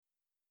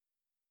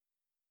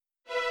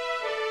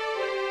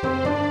Hello,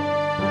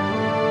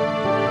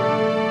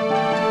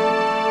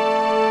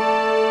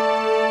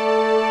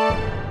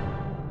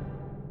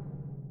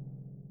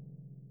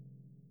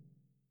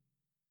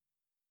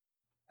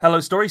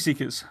 Story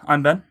Seekers.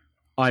 I'm Ben.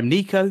 I'm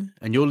Nico,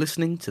 and you're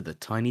listening to The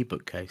Tiny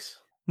Bookcase.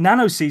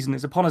 Nano season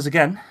is upon us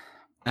again.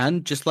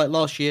 And just like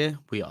last year,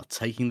 we are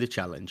taking the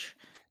challenge.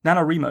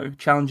 NaNoWriMo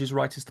challenges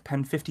writers to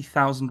pen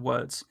 50,000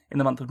 words in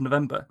the month of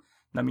November.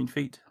 No mean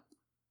feat.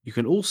 You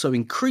can also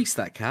increase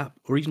that cap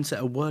or even set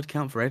a word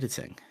count for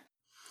editing.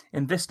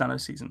 In this Nano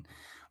season,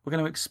 we're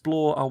going to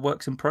explore our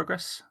works in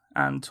progress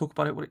and talk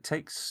about what it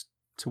takes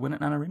to win at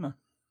NaNoWriMo.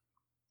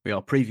 We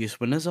are previous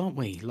winners, aren't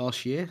we?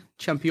 Last year,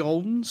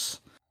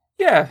 champions.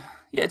 Yeah,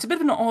 it's a bit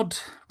of an odd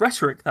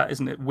rhetoric, that,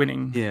 isn't it?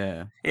 Winning.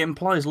 Yeah. It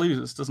implies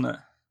losers, doesn't it?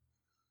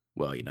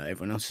 Well, you know,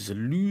 everyone else is a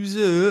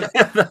loser.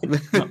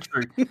 That's not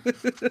true.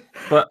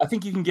 But I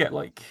think you can get,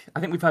 I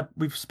think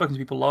we've spoken to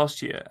people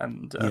last year,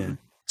 and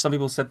some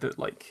people said that,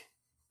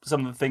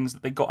 some of the things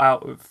that they got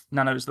out of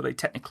Nanos that they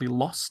technically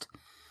lost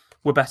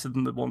were better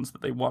than the ones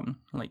that they won.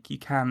 You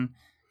can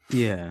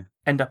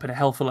end up in a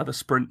hell for leather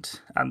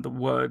sprint, and the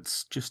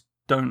words just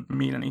don't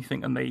mean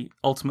anything, and they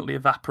ultimately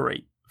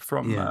evaporate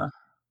from your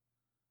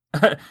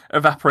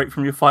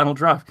final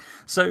draft.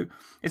 So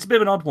it's a bit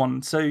of an odd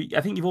one. So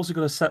I think you've also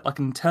got to set an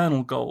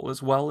internal goal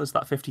as well as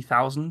that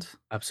 50,000.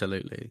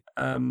 Absolutely.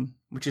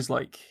 Which is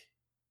in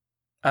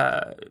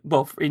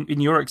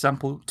your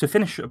example, to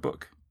finish a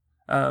book.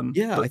 I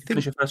think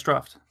finish your first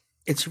draft.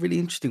 It's a really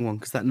interesting one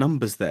because that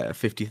number's there,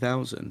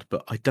 50,000,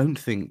 but I don't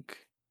think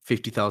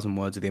 50,000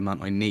 words are the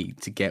amount I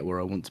need to get where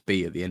I want to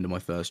be at the end of my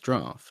first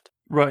draft.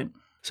 Right.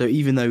 So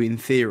even though in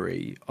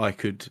theory I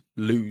could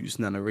lose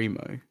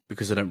NaNoWriMo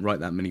because I don't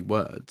write that many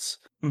words,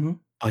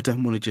 I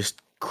don't want to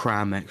just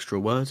cram extra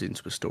words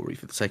into a story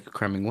for the sake of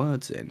cramming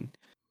words in.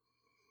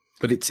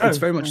 But it's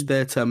very much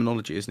their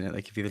terminology, isn't it?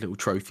 They give you the little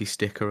trophy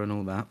sticker and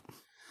all that.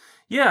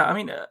 Yeah, I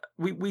mean,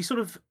 we sort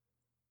of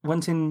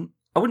went in.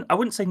 I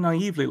wouldn't say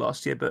naively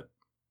last year, but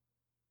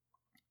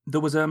there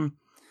was a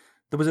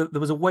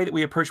way that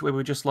we approached it where we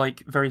were just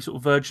very sort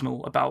of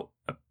virginal about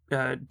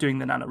doing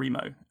the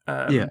NaNoWriMo.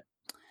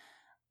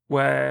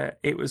 Where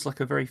it was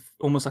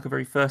almost like a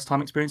very first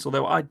time experience.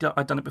 Although I'd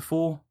done it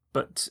before,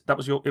 but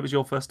it was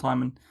your first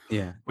time, and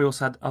we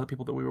also had other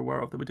people that we were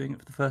aware of that were doing it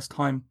for the first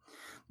time.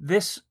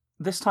 This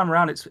time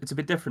around, it's a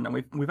bit different,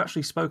 and we've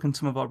actually spoken to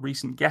some of our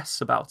recent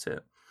guests about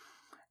it,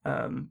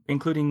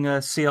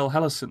 including C.L.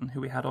 Hellison, who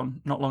we had on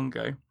not long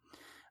ago,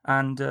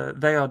 and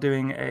they are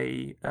doing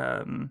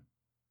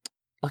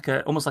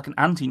almost like an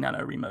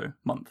anti-NaNoWriMo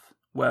month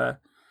where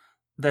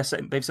they've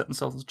set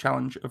themselves a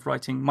challenge of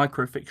writing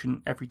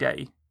microfiction every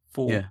day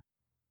for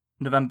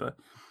November,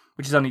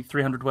 which is only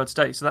 300 words a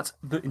day. So that's,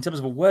 in terms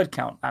of a word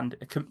count and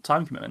a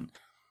time commitment,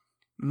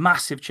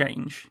 massive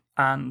change.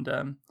 And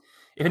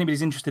if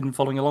anybody's interested in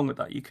following along with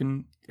that, you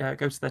can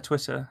go to their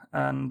Twitter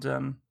and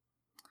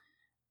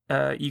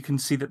you can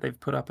see that they've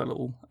put up a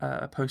little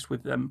post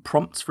with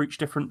prompts for each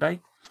different day.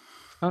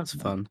 That's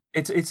fun.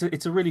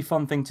 It's a really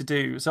fun thing to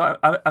do. So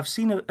I've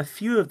seen a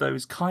few of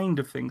those kind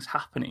of things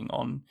happening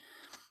on,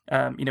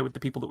 with the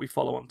people that we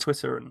follow on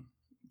Twitter and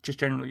just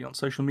generally on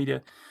social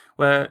media,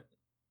 where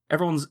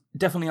everyone's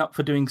definitely up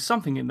for doing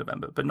something in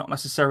November, but not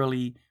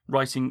necessarily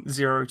writing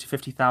 0 to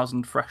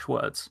 50,000 fresh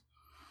words.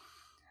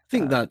 I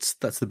think that's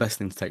the best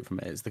thing to take from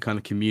it, is the kind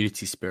of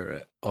community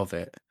spirit of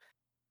it.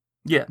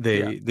 Yeah.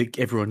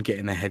 Everyone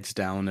getting their heads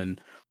down,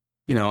 and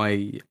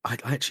I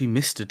actually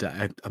missed a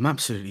day. I'm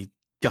absolutely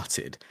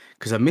gutted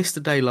because I missed a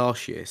day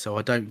last year, so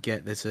I don't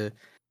get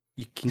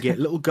you can get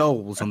little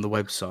goals on the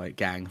website,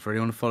 gang, for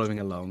anyone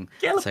following along.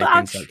 Say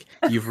things like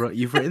you've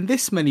written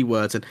this many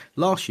words, and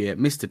last year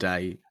missed a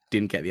day,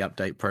 didn't get the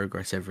update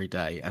progress every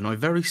day, and I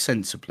very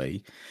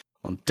sensibly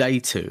on day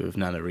 2 of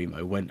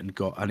NaNoWriMo went and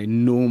got an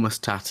enormous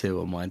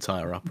tattoo on my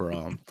entire upper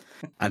arm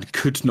and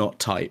could not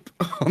type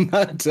on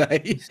that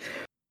day.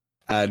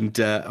 And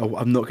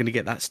I'm not going to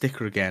get that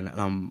sticker again, and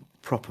I'm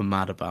proper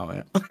mad about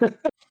it.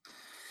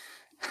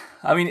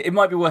 I mean, it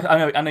might be worth.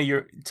 I know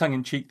you're tongue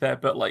in cheek there,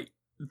 but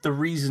the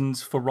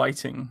reasons for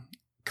writing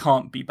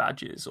can't be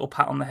badges or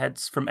pat on the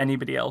heads from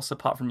anybody else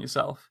apart from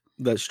yourself.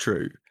 That's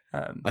true.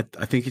 I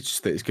think it's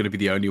just that it's going to be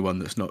the only one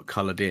that's not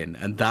coloured in,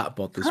 and that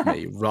bothers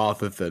me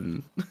rather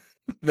than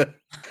the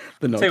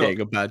not getting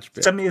a badge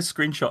bit. Send me a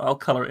screenshot. I'll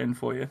colour it in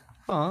for you.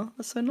 Oh,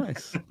 that's so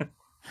nice.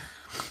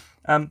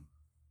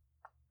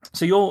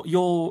 So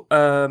you're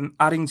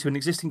adding to an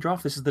existing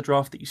draft. This is the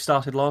draft that you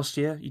started last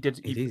year. You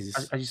did.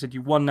 As you said,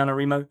 you won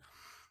NaNoWriMo.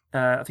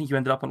 I think you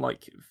ended up on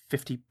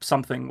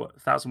 50-something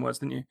thousand words,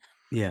 didn't you?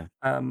 Yeah.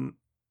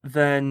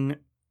 Then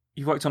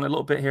you worked on it a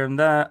little bit here and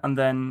there, and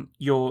then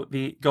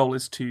the goal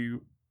is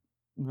to,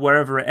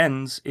 wherever it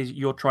ends, is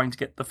you're trying to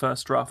get the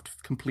first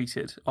draft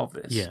completed of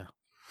this. Yeah.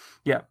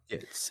 Yeah.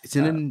 It's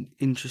in an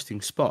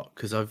interesting spot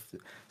because I've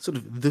sort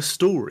of, the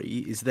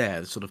story is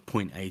there, sort of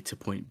point A to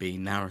point B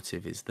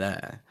narrative is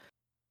there,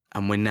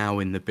 and we're now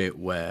in the bit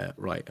where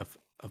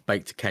I've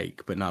baked a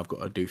cake, but now I've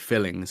got to do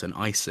fillings and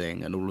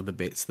icing and all of the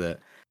bits that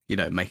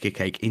make a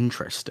cake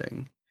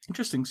interesting.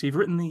 Interesting. So you've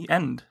written the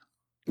end.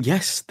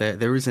 Yes,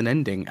 there is an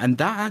ending, and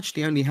that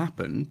actually only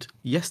happened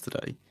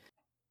yesterday.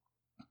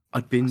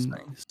 I'd been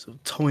Fascinating. sort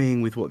of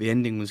toying with what the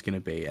ending was going to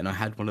be, and I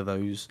had one of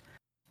those.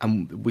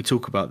 And we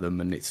talk about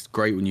them, and it's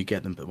great when you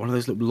get them. But one of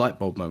those little light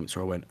bulb moments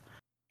where I went,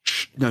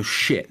 "No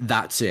shit,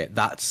 that's it.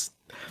 That's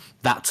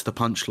the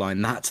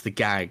punchline. That's the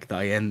gag that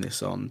I end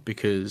this on."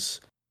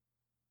 Because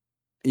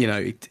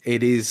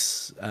it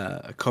is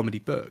a comedy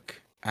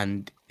book,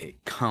 and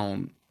it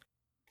can't.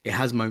 It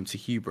has moments of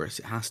hubris.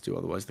 It has to,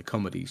 otherwise the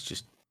comedy's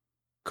just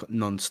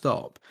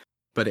non-stop.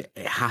 But it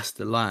has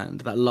to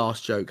land. That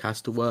last joke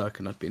has to work,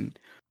 and I've been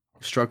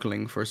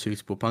struggling for a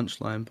suitable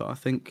punchline, but I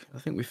think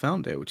we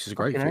found it, which is a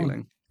great Fucking A.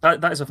 feeling.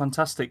 That is a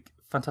fantastic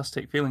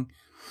feeling.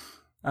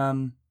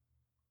 So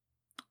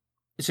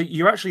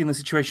you're actually in the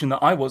situation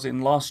that I was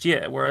in last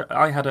year, where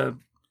I had a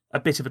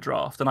bit of a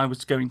draft, and I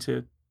was doing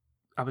the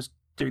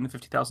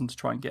 50,000 to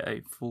try and get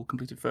a full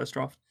completed first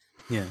draft.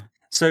 Yeah.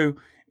 So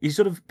you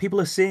sort of, people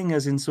are seeing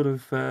us in sort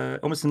of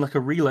almost in like a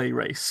relay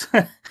race,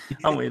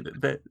 aren't we?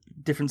 The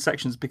different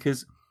sections,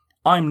 because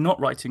I'm not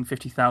writing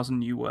 50,000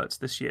 new words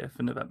this year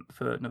for November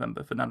for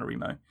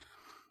NaNoWriMo.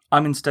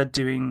 I'm instead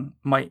doing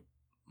my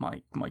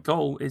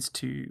goal is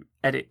to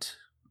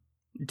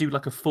do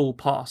like a full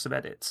pass of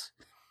edits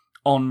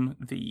on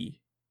the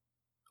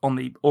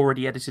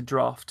already edited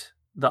draft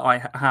that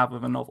I have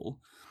of a novel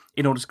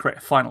in order to create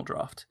a final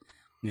draft.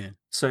 Yeah.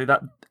 So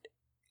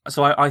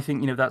I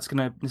think that's going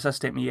to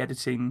necessitate me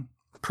editing,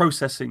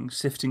 processing,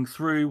 sifting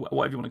through,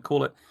 whatever you want to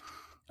call it,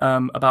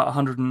 about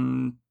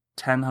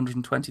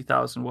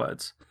 120,000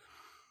 words.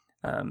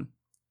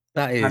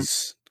 That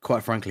is,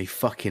 quite frankly,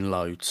 fucking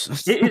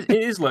loads. It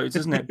is loads,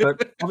 isn't it?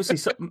 But obviously,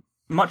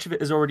 much of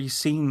it has already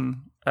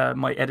seen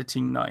my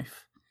editing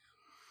knife,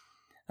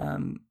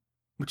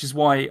 which is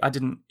why I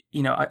didn't.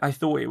 I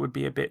thought it would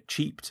be a bit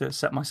cheap to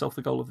set myself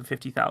the goal of the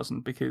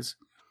 50,000, because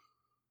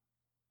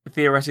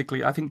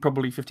theoretically, I think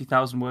probably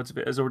 50,000 words of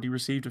it has already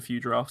received a few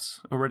drafts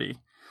already.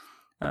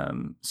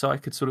 So I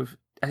could sort of,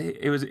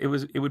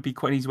 it would be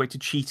quite an easy way to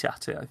cheat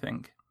at it, I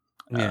think.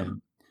 Yeah.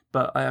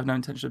 But I have no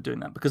intention of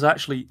doing that, because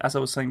actually, as I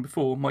was saying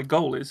before, my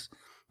goal is,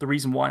 the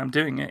reason why I'm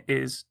doing it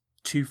is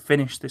to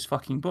finish this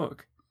fucking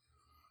book,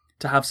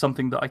 to have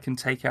something that I can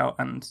take out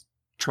and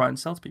try and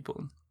sell to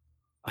people.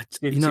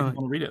 See if people want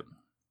to read it.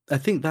 I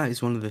think that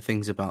is one of the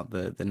things about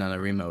the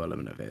NaNoWriMo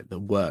element of it that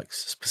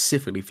works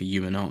specifically for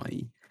you and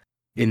I,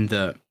 in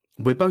that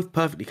we're both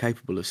perfectly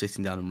capable of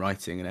sitting down and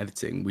writing and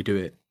editing. We do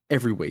it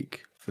every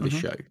week for the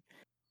show.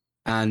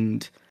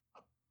 And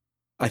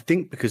I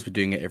think because we're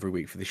doing it every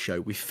week for the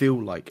show, we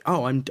feel like,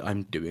 oh,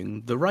 I'm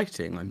doing the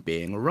writing. I'm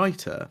being a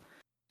writer.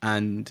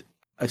 And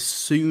as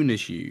soon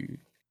as you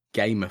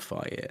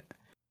gamify it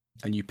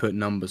and you put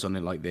numbers on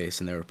it like this,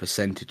 and there are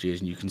percentages,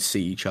 and you can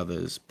see each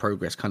other's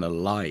progress kind of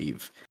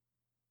live,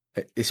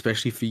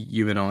 especially for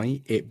you and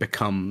I, it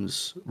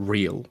becomes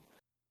real.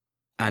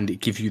 And it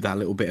gives you that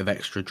little bit of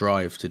extra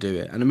drive to do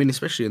it. And I mean,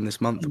 especially in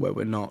this month where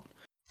we're not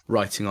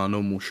writing our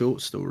normal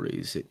short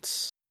stories,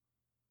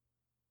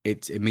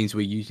 it means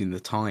we're using the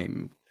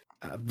time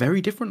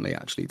very differently,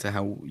 actually, to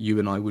how you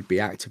and I would be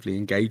actively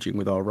engaging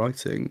with our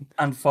writing.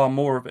 And far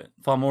more of it.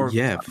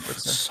 Yeah,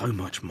 so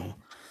much more.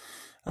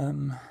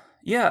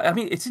 Yeah, I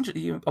mean, it's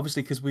interesting,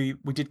 obviously, because we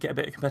did get a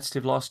bit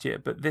competitive last year,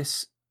 but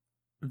this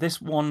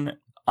one,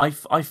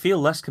 I feel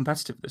less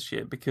competitive this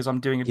year because I'm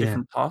doing a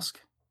different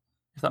task,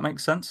 if that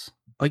makes sense.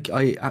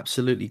 I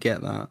absolutely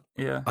get that.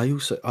 Yeah. I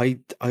also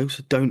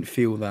don't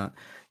feel that,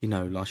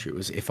 last year it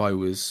was, if I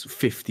was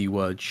 50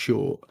 words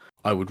short,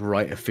 I would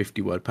write a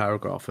 50-word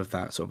paragraph of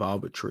that sort of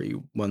arbitrary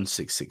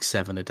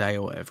 1667 a day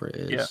or whatever it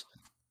is. Yeah.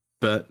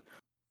 But,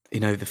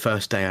 the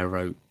first day I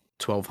wrote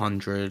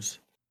 1,200,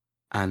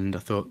 and I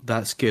thought,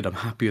 that's good. I'm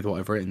happy with what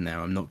I've written there.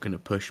 I'm not going to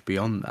push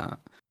beyond that.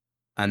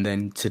 And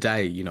then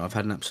today, I've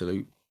had an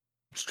absolute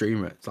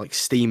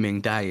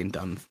steaming day and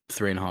done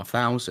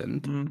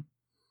 3,500.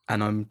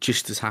 And I'm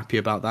just as happy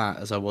about that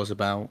as I was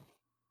about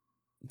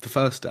the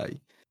first day.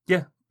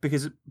 Yeah,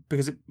 because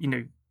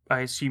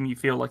I assume you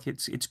feel like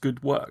it's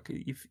good work.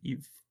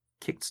 You've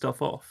kicked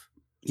stuff off.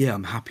 Yeah,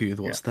 I'm happy with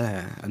what's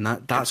there, and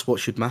that's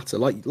what should matter.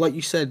 Like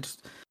you said,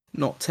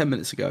 not 10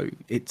 minutes ago,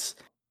 it's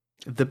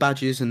the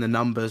badges and the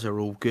numbers are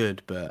all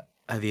good, but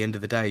at the end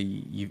of the day,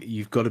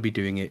 you've got to be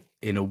doing it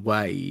in a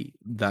way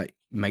that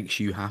makes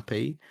you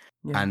happy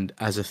and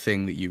as a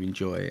thing that you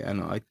enjoy.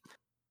 And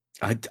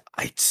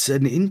it's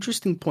an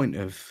interesting point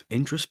of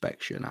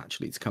introspection,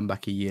 actually, to come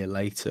back a year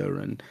later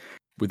and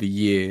with a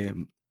year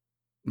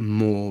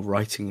more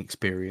writing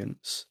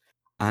experience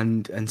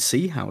and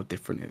see how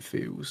different it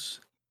feels.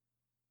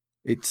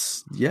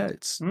 It's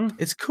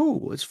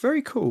cool. It's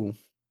very cool.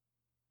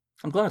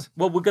 I'm glad.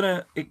 Well, we're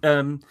gonna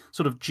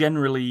sort of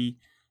generally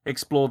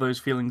explore those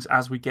feelings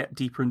as we get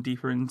deeper and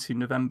deeper into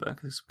November,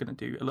 because we're going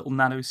to do a little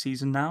nano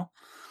season now.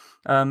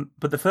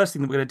 But the first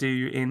thing that we're going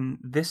to do in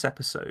this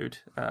episode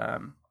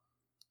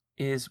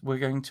is we're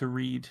going to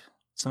read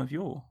some of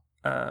your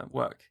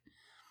work.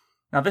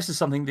 Now, this is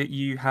something that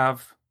you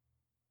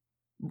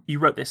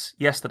wrote this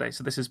yesterday,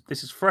 so this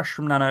is fresh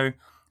from Nano,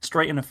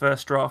 straight in a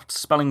first draft,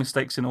 spelling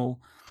mistakes and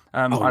all.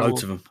 I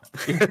loads will. of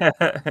them.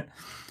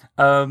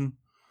 Yeah.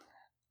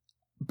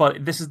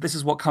 But this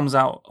is what comes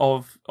out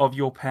of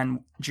your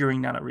pen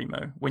during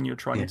NaNoWriMo when you're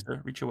trying Yeah.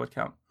 to reach your word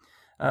count.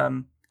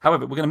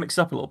 However, we're going to mix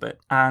it up a little bit,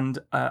 and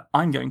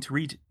I'm going to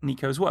read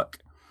Nico's work,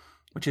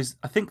 which is,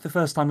 I think, the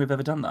first time we've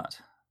ever done that.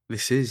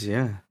 This is,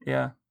 yeah.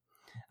 Yeah.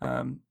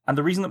 And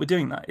the reason that we're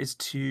doing that is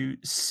to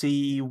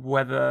see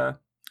whether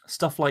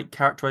stuff like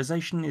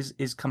characterization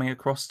is coming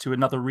across to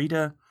another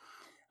reader,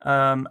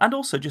 and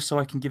also just so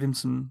I can give him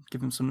some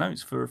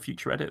notes for a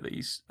future edit that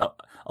he's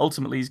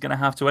ultimately he's going to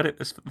have to edit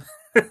this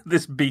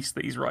this beast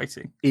that he's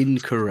writing.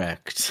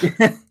 Incorrect.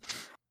 I'm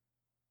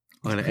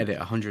going to edit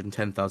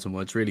 110,000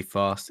 words really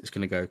fast. It's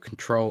going to go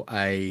Control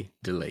A,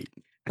 delete.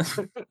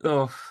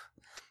 Oh,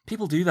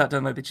 people do that,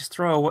 don't they? They just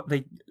throw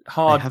They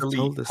hard have delete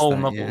told us whole that,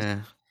 novels.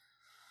 yeah.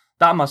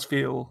 That must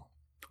feel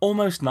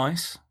almost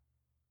nice.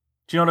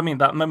 Do you know what I mean?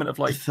 That moment of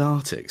like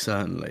Cathartic,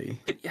 certainly.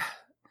 Yeah,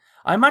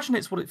 I imagine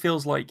it's what it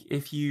feels like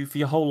if you, for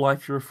your whole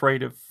life, you're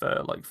afraid of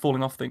like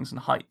falling off things and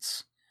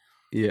heights,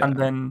 Yeah. and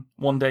then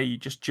one day you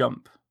just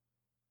jump.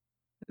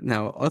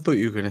 Now, I thought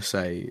you were going to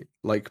say,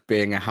 like,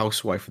 being a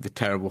housewife with a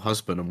terrible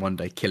husband and one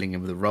day killing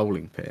him with a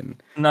rolling pin.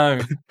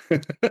 No,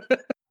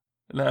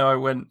 no, I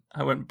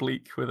went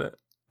bleak with it.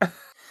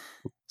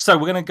 So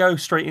we're going to go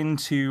straight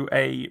into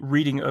a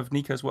reading of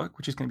Nico's work,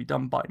 which is going to be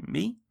done by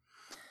me.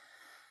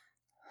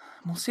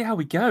 We'll see how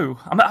we go.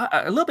 I'm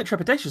a little bit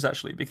trepidatious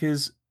actually,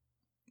 because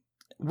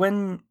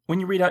when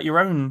you read out your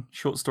own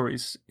short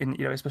stories in,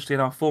 especially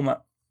in our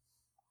format,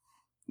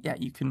 yeah,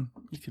 you can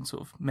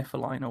sort of miff a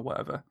line or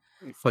whatever.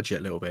 Fudge it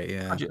a little bit,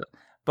 yeah.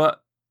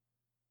 But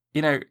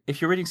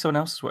if you're reading someone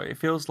else's work, it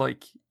feels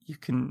like you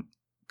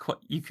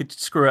could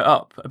screw it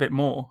up a bit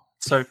more.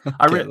 So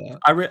I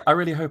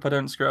really hope I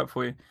don't screw it up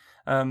for you.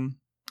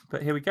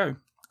 But here we go.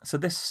 So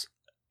this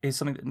is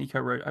something that Nico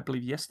wrote, I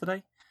believe,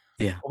 yesterday.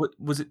 Yeah. Or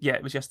was it? Yeah,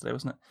 it was yesterday,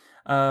 wasn't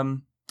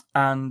it?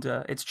 And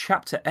it's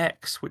chapter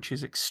X, which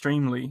is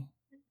extremely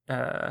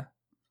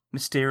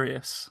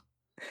mysterious.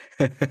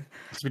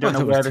 We don't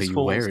know where this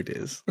falls. Where it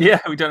is. Yeah,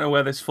 we don't know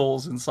where this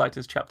falls inside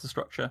his chapter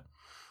structure.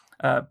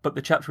 But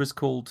the chapter is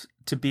called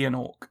 "To Be an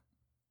Orc."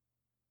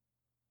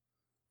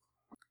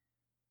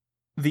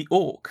 The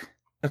orc,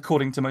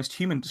 according to most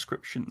human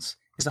descriptions,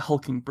 is a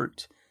hulking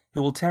brute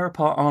who will tear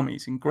apart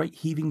armies in great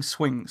heaving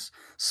swings,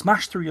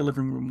 smash through your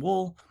living room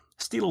wall,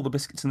 steal all the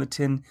biscuits in the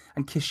tin,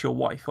 and kiss your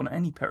wife on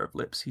any pair of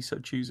lips he so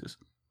chooses.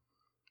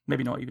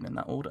 Maybe not even in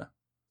that order.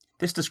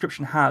 This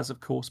description has, of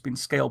course, been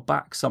scaled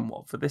back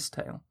somewhat for this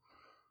tale.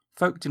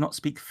 Folk do not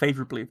speak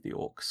favourably of the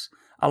orcs,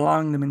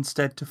 allowing them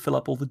instead to fill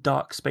up all the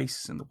dark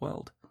spaces in the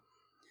world.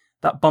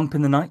 That bump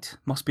in the night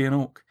must be an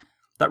orc.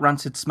 That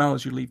rancid smell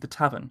as you leave the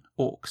tavern,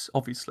 orcs,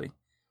 obviously.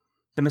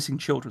 The missing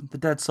children, the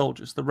dead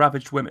soldiers, the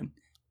ravaged women.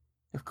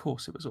 Of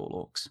course it was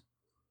all orcs.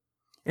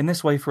 In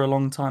this way, for a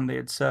long time, they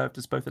had served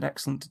as both an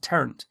excellent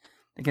deterrent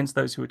against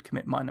those who would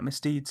commit minor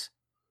misdeeds,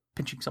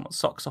 pinching someone's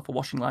socks off a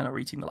washing line or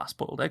eating the last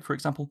boiled egg, for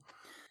example,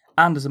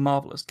 and as a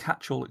marvellous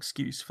catch-all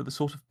excuse for the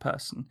sort of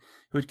person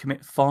who would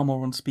commit far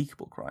more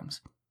unspeakable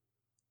crimes.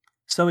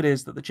 So it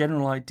is that the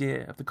general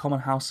idea of the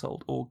common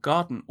household or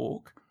garden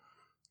orc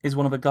is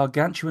one of a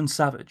gargantuan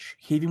savage,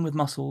 heaving with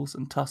muscles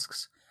and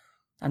tusks,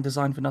 and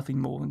designed for nothing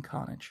more than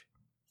carnage.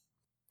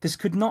 This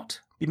could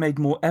not be made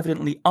more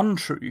evidently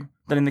untrue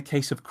than in the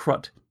case of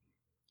Crud,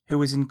 who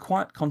was in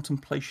quiet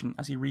contemplation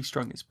as he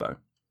restrung his bow.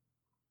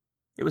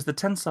 It was the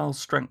tensile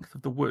strength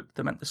of the wood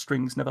that meant the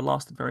strings never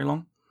lasted very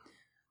long.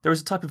 There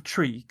is a type of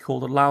tree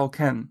called a lao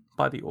ken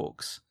by the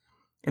orcs.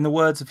 In the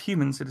words of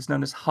humans, it is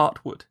known as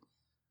heartwood,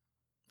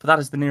 for that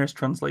is the nearest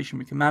translation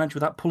we can manage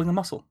without pulling a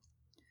muscle.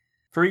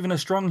 For even a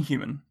strong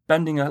human,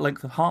 bending a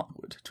length of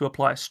heartwood to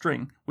apply a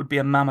string would be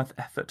a mammoth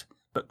effort,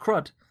 but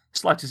Crud,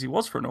 slight as he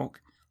was for an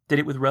orc, did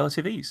it with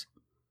relative ease.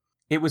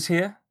 It was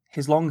here,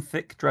 his long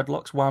thick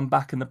dreadlocks wound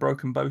back in the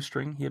broken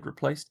bowstring he had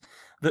replaced,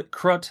 that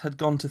Crud had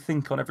gone to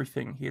think on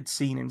everything he had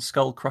seen in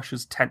Skull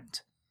Crusher's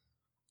tent.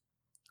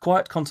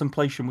 Quiet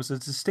contemplation was a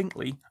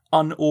distinctly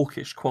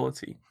un-orcish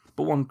quality,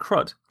 but one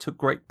Crud took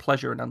great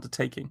pleasure in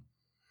undertaking.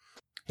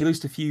 He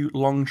loosed a few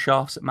long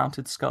shafts at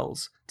mounted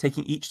skulls,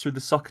 taking each through the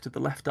socket of the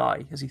left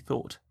eye as he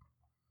thought.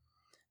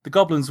 The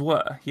goblins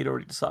were, he had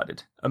already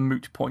decided, a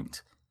moot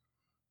point.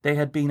 They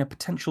had been a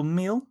potential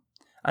meal,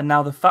 and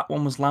now the fat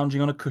one was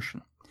lounging on a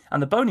cushion,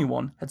 and the bony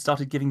one had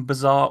started giving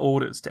bizarre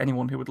orders to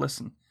anyone who would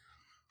listen.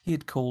 He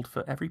had called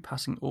for every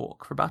passing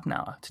orc for about an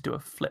hour to do a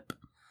flip.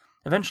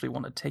 Eventually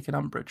one had taken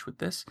umbrage with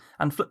this,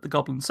 and flipped the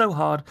goblin so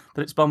hard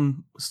that its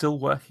bum was still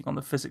working on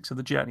the physics of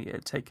the journey it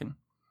had taken.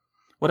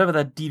 Whatever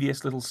their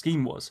devious little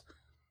scheme was,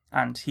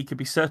 and he could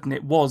be certain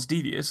it was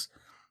devious,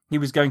 he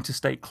was going to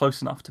stay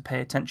close enough to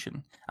pay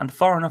attention, and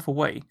far enough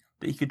away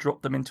that he could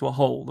drop them into a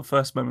hole the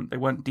first moment they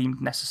weren't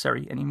deemed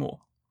necessary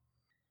anymore.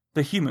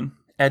 The human,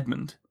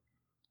 Edmund,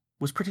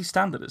 was pretty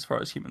standard as far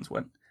as humans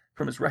went,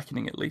 from his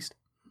reckoning at least.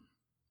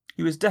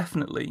 He was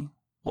definitely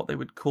what they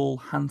would call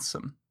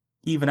handsome,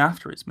 even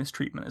after his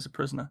mistreatment as a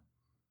prisoner.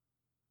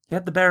 He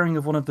had the bearing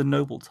of one of the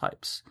noble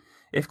types,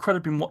 If Crud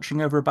had been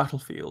watching over a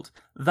battlefield,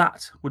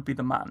 that would be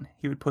the man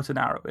he would put an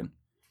arrow in.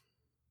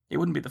 It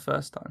wouldn't be the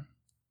first time.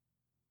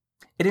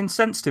 It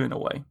incensed him in a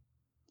way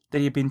that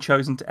he had been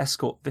chosen to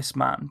escort this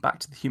man back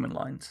to the human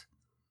lines.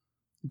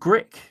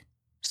 Grick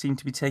seemed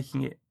to be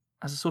taking it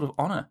as a sort of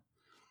honour.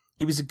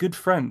 He was a good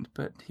friend,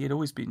 but he had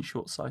always been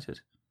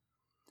short-sighted.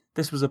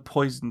 This was a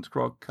poisoned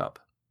grog cup.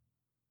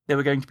 They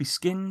were going to be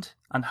skinned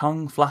and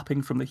hung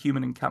flapping from the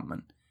human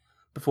encampment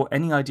before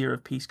any idea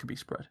of peace could be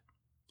spread.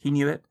 He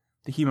knew it,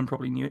 the human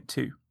probably knew it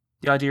too.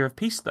 The idea of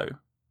peace, though,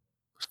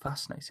 was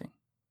fascinating.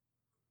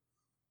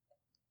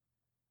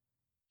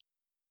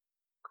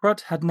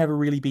 Crud had never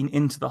really been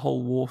into the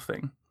whole war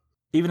thing.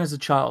 Even as a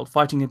child,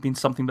 fighting had been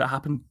something that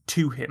happened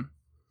to him.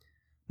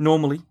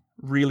 Normally,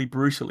 really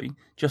brutally,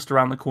 just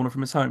around the corner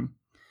from his home.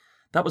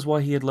 That was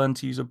why he had learned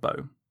to use a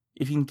bow.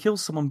 If you can kill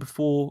someone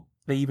before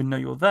they even know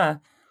you're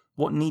there,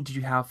 what need did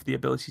you have for the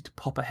ability to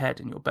pop a head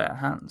in your bare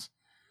hands?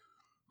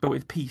 But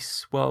with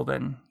peace, well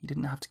then, he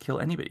didn't have to kill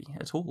anybody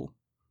at all.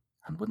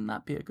 And wouldn't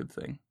that be a good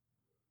thing?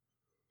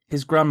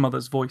 His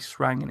grandmother's voice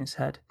rang in his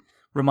head,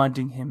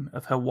 reminding him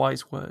of her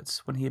wise words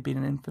when he had been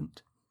an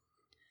infant.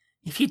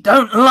 If you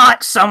don't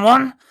like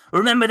someone,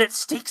 remember that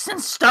sticks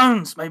and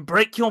stones may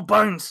break your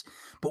bones,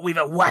 but we've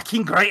a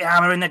whacking great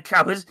hammer in the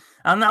cupboard,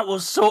 and that will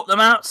sort them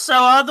out so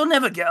hard they'll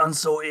never get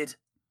unsorted.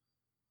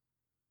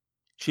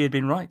 She had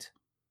been right,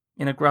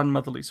 in a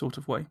grandmotherly sort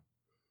of way.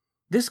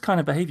 This kind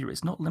of behaviour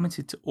is not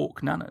limited to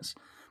orc nanas,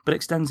 but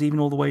extends even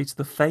all the way to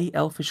the fey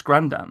elfish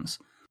grandams.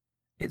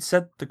 It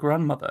said the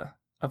grandmother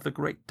of the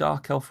great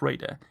dark elf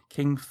raider,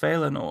 King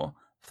Felanor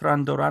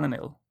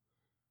Thrandoranil,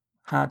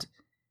 had,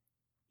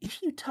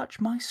 "If you touch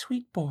my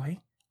sweet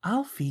boy,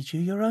 I'll feed you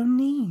your own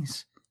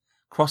knees,"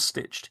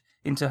 cross-stitched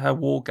into her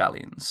war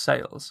galleon's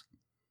sails.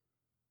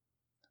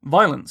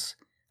 Violence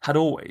had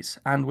always,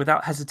 and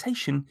without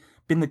hesitation,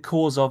 been the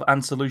cause of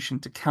and solution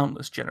to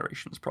countless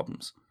generations'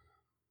 problems.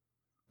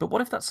 But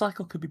what if that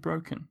cycle could be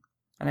broken,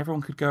 and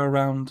everyone could go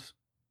around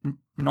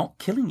not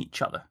killing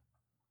each other?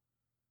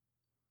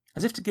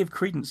 As if to give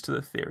credence to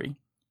the theory,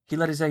 he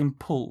let his aim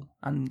pull,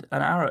 and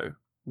an arrow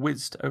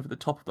whizzed over the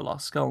top of the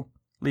last skull,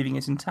 leaving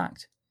it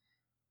intact.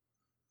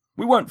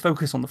 We won't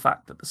focus on the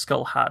fact that the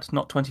skull had,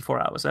 not 24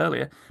 hours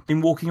earlier,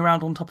 been walking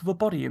around on top of a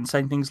body and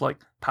saying things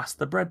like, "Pass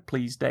the bread,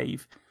 please,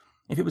 Dave."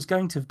 If it was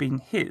going to have been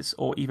his,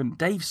 or even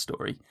Dave's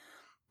story,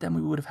 then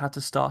we would have had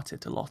to start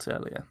it a lot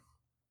earlier.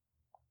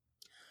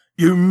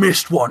 "You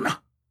missed one!"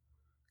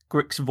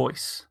 Grick's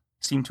voice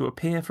seemed to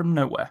appear from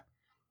nowhere.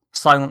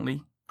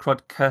 Silently,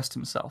 Crud cursed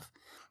himself.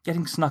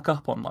 Getting snuck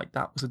up on like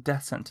that was a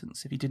death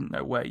sentence if you didn't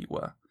know where you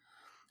were.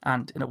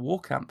 And in a war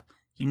camp,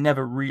 you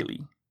never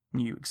really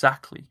knew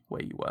exactly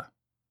where you were,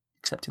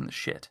 except in the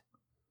shit.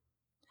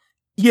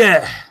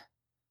 "Yeah,"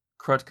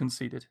 Crud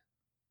conceded.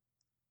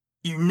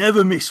 "You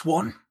never miss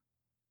one."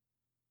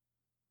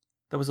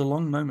 There was a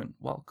long moment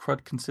while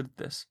Crud considered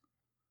this.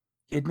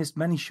 He had missed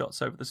many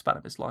shots over the span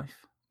of his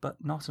life,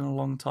 but not in a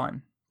long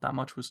time. That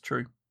much was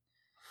true.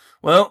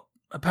 "Well,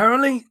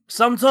 apparently,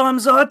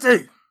 sometimes I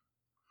do."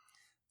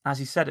 As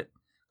he said it,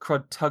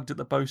 Crud tugged at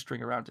the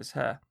bowstring around his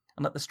hair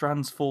and let the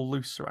strands fall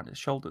loose around his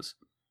shoulders.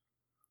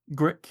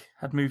 Grick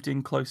had moved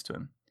in close to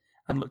him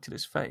and looked at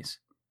his face.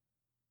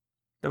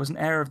 There was an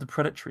air of the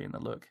predatory in the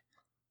look,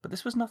 but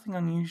this was nothing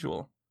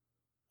unusual.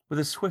 With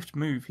a swift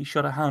move, he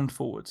shot a hand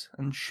forwards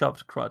and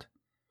shoved Crud.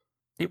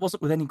 It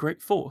wasn't with any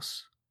great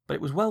force, but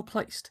it was well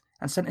placed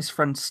and sent his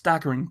friend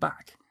staggering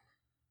back.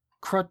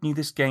 Crud knew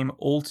this game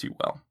all too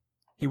well.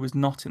 He was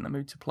not in the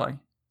mood to play.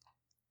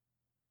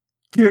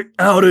 "Get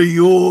out of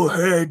your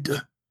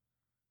head,"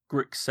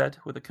 Grick said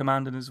with a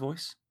command in his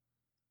voice.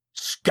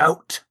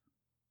 "Scout,"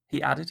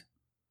 he added.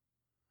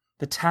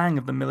 The tang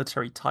of the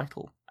military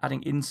title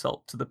adding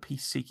insult to the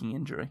peace-seeking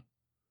injury.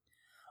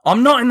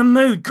 "I'm not in the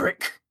mood,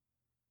 Grick."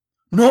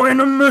 "Not in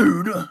the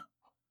mood?"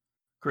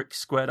 Grick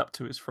squared up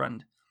to his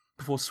friend,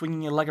 before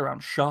swinging a leg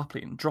around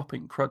sharply and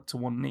dropping Crud to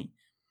one knee,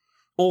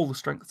 all the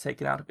strength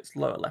taken out of its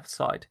lower left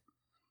side.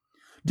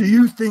 "Do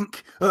you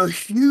think a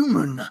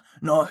human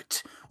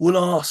knight will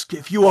ask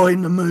if you are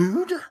in the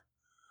mood?"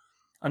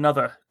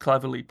 Another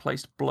cleverly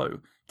placed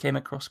blow came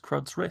across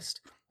Crud's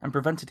wrist and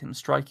prevented him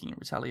striking in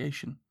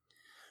retaliation.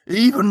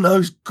 "Even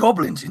those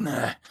goblins in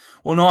there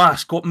will not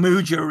ask what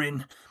mood you're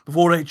in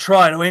before they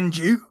try to end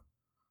you."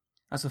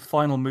 As a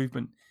final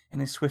movement in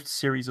his swift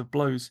series of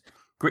blows,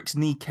 Grick's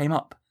knee came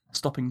up,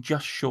 stopping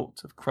just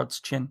short of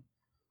Crud's chin.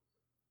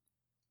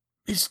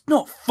 "It's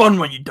not fun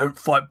when you don't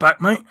fight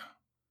back, mate."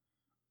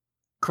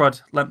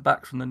 Crud leant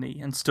back from the knee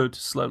and stood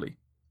slowly.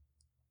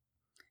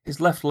 His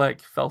left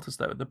leg felt as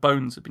though the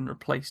bones had been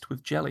replaced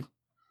with jelly.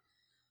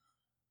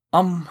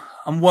 I'm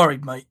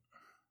worried, mate."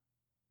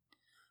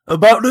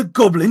 "About the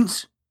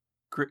goblins?"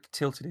 Grick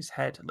tilted his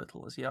head a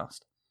little as he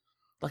asked,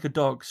 like a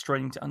dog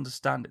straining to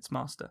understand its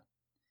master.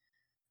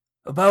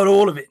 "About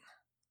all of it.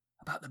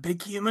 About the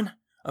big human.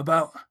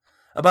 About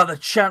the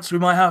chance we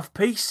might have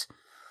peace.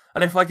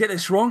 And if I get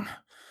this wrong,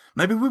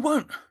 maybe we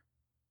won't."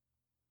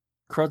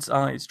 Crud's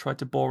eyes tried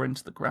to bore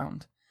into the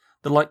ground.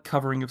 The light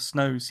covering of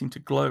snow seemed to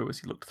glow as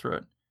he looked through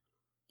it.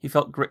 he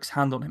felt Grick's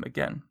hand on him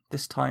again,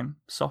 this time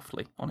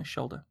softly on his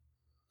shoulder.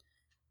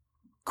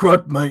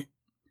 Crud, mate.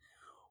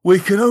 We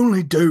can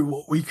only do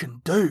what we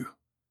can do.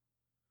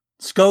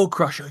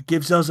 Skullcrusher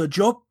gives us a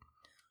job.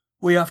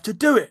 We have to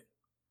do it.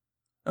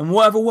 And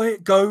whatever way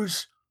it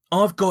goes,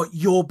 I've got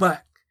your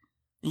back.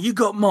 And you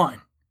got mine.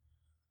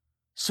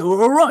 So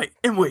we're all right,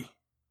 ain't we?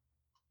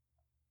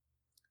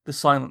 The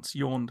silence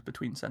yawned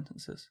between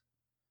sentences.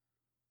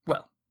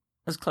 Well,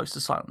 as close to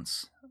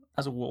silence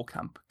as a war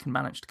camp can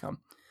manage to come.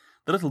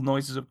 The little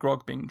noises of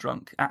grog being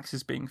drunk,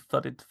 axes being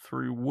thudded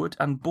through wood,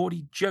 and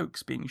bawdy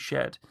jokes being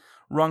shared,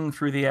 rung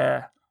through the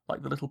air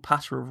like the little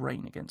patter of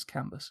rain against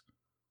canvas.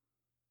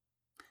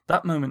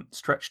 That moment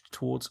stretched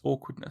towards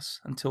awkwardness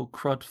until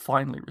Crud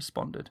finally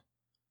responded.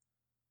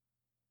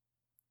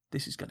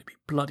 This is going to be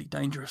bloody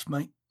dangerous,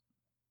 mate.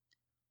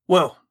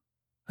 Well,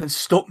 then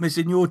stop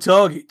missing your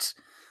targets,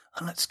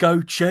 and let's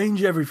go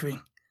change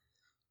everything.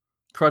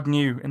 Crud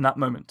knew in that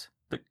moment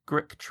that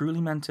Grick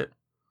truly meant it,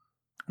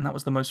 and that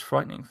was the most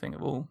frightening thing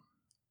of all.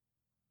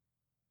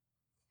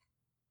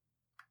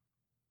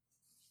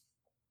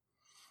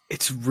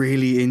 It's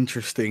really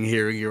interesting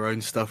hearing your own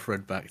stuff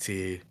read back to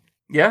you.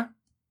 Yeah?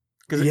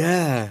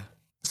 Yeah.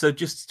 So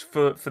just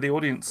for the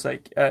audience's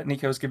sake,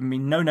 Nico has given me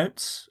no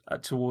notes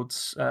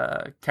towards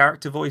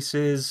character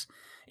voices,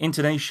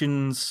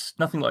 intonations,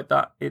 nothing like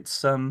that.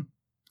 It's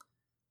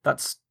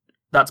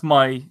that's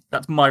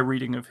my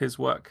reading of his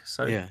work.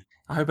 So yeah.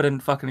 I hope I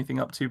didn't fuck anything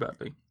up too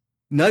badly.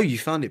 No, you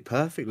found it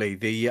perfectly.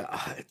 The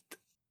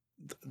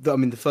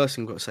first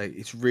thing I've got to say,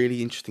 it's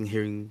really interesting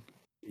hearing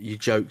your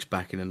jokes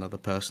back in another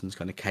person's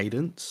kind of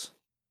cadence,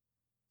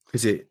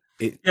 because it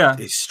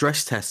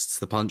stress tests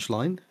the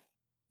punchline.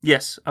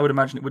 Yes, I would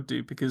imagine it would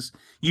do, because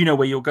you know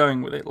where you're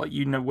going with it. Like,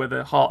 you know where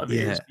the heart of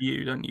it is for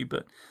you, don't you?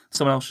 But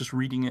someone else just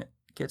reading it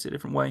gets it a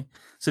different way.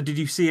 So did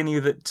you see any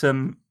of it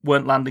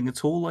weren't landing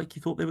at all like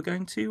you thought they were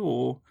going to,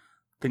 or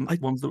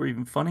ones that were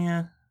even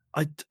funnier?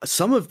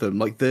 Some of them,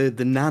 like the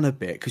Nana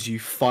bit, because you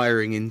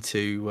firing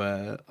into.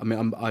 I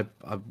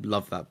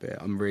love that bit.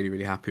 I'm really,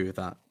 really happy with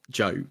that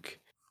joke.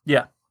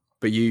 Yeah.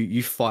 But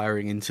you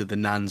firing into the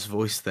Nan's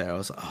voice there, I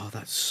was like, oh,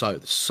 that's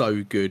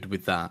so good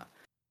with that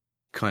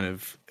kind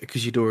of,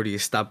 because you'd already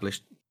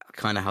established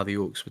kind of how the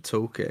orcs were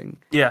talking.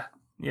 Yeah,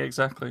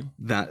 exactly.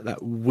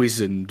 That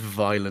wizened,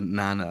 violent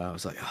Nana, I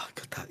was like, oh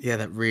god,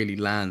 that really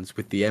lands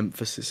with the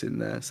emphasis in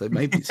there. So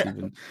maybe it's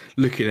even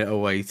looking at a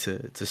way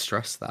to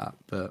stress that.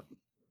 But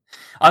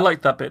I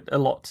like that bit a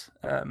lot.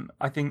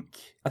 I think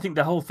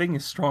the whole thing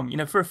is strong. You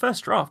know, for a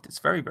first draft, it's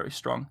very, very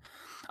strong.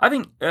 I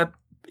think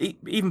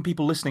even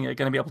people listening are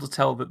going to be able to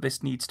tell that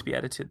this needs to be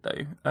edited,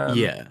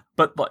 though.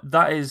 But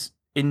that is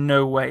in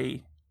no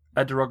way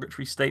a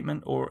derogatory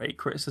statement or a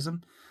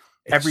criticism.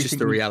 It's just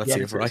the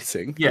reality of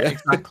writing. Yeah,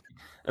 exactly.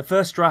 A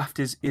first draft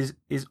is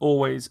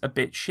always a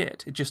bit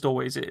shit. It just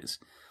always is.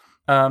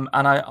 And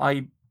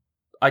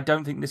I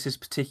don't think this is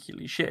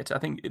particularly shit. I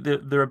think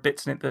there are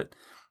bits in it that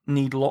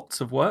need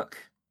lots of work.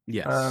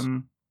 Yes.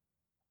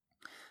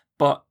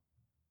 But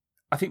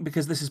I think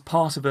because this is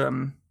part of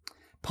a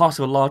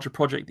larger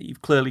project that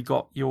you've clearly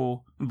got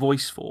your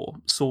voice for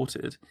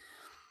sorted,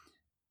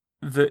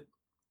 that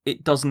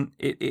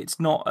it's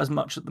not as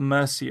much at the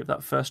mercy of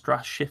that first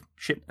draft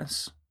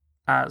shitness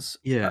as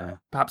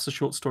perhaps a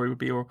short story would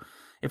be, or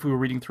if we were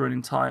reading through an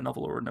entire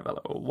novel or a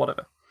novella or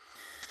whatever.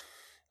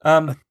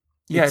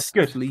 It's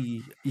good.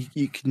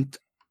 You can.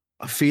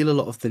 I feel a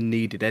lot of the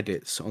needed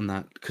edits on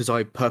that, because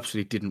I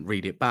purposely didn't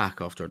read it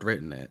back after I'd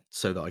written it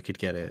so that I could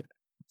get it.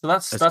 So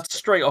that's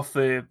straight off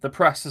the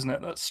press, isn't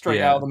it? That's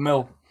straight out of the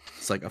mill.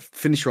 It's like I've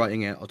finished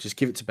writing it. I'll just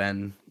give it to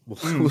Ben.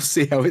 We'll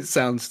see how it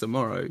sounds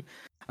tomorrow.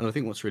 And I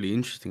think what's really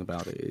interesting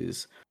about it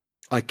is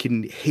I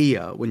can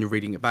hear when you're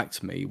reading it back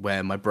to me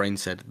where my brain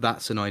said,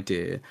 that's an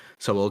idea.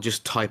 So I'll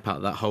just type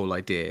out that whole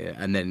idea,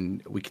 and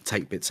then we can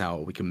take bits out,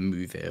 or we can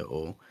move it,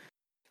 or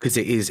because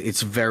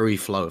it's very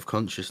flow of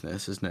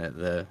consciousness, isn't it?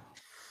 The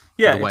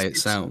way it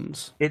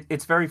sounds.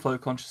 It's very flow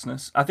of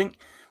consciousness. I think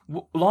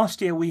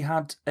last year we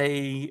had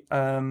a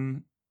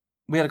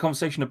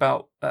conversation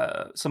about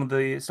some of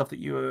the stuff that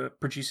you were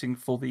producing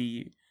for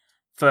the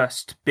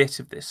first bit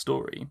of this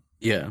story.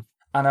 Yeah.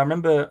 And I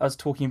remember us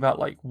talking about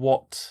like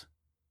what's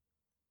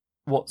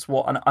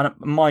what, and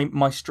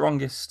my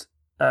strongest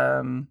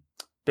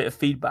bit of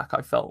feedback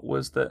I felt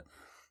was that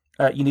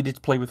you needed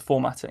to play with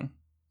formatting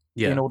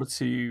in order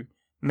to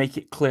make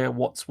it clear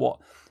what's what.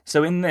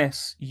 So in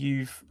this,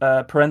 you've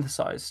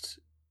parenthesized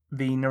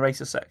the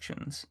narrator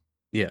sections.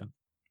 Yeah.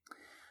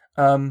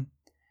 The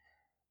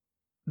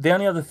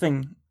only other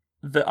thing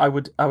that I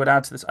would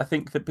add to this, I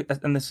think that,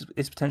 and this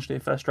is potentially a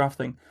first draft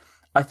thing,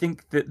 I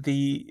think that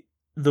the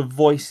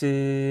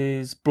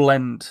voices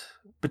blend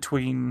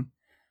between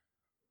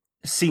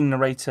scene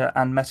narrator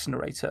and meta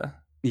narrator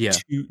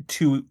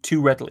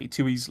too readily,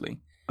 too easily.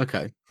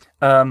 Okay.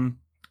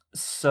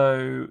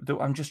 So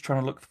I'm just trying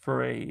to look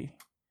for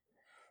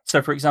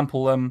So, for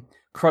example,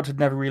 Crud had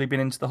never really been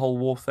into the whole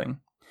war thing.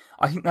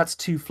 I think that's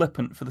too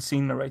flippant for the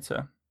scene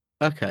narrator.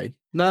 Okay.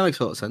 No, that makes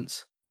a lot of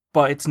sense.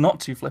 But it's not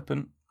too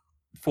flippant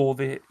for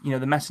the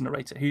the meta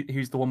narrator,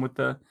 who's the one with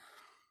the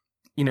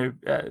doing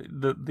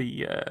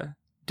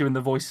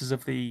the voices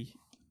of the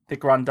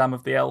Grand Dam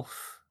of the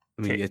Elf.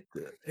 I mean,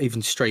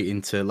 even straight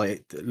into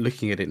like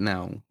looking at it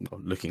now,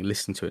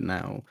 listening to it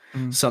now,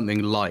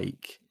 something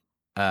like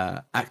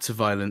acts of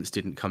violence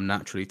didn't come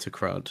naturally to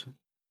Crud.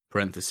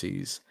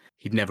 Parentheses.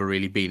 He'd never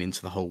really been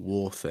into the whole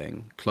war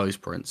thing. Close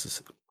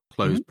parentheses.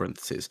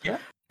 Yeah.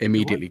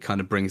 Immediately kind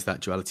of brings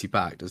that duality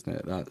back, doesn't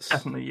it? That's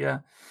definitely, yeah.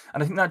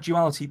 And I think that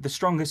duality, the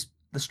strongest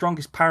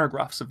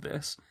paragraphs of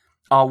this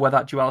are where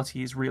that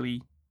duality is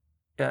really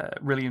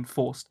really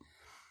enforced.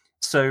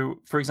 So,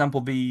 for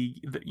example,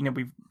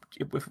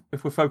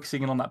 if we're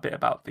focusing in on that bit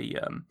about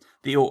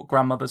the orc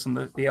grandmothers and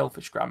the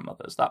elfish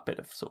grandmothers, that bit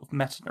of sort of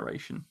meta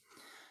narration,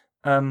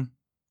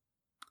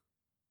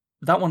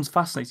 that one's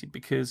fascinating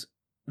because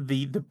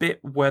the bit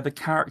where the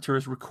character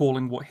is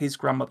recalling what his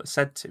grandmother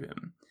said to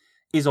him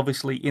is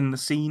obviously in the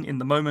scene, in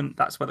the moment.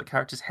 That's where the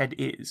character's head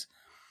is.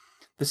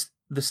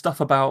 The stuff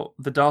about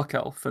the dark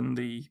elf and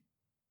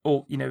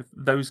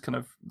those kind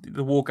of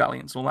the war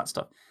galleons and all that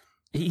stuff,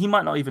 he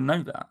might not even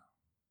know that.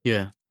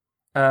 Yeah.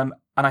 And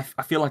I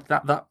feel like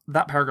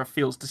that paragraph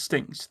feels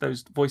distinct.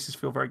 Those voices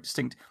feel very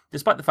distinct,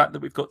 despite the fact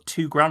that we've got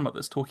two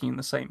grandmothers talking in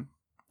the same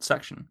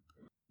section.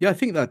 Yeah, I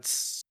think that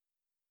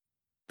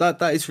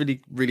is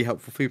really, really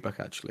helpful feedback,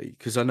 actually,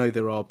 because I know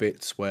there are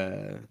bits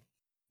where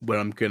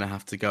I'm going to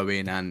have to go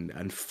in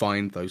and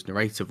find those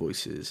narrator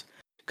voices,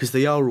 because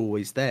they are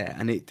always there,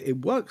 and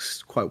it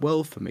works quite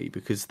well for me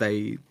because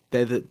they're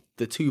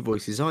the two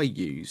voices I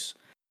use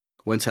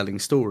when telling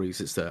stories.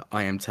 It's the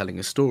I am telling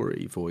a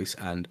story voice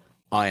and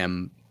I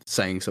am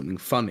saying something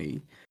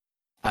funny,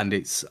 and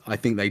I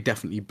think they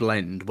definitely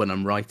blend when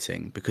I'm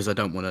writing because I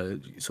don't want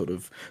to sort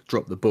of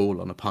drop the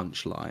ball on a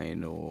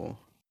punchline or.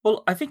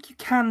 Well, I think you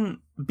can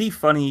be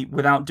funny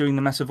without doing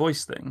the meta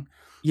voice thing.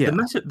 Yeah.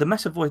 The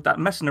meta voice, that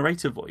meta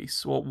narrator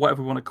voice, or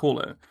whatever we want to call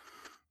it,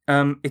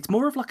 it's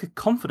more of like a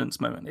confidence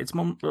moment. It's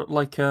more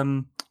like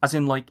as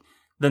in like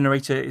the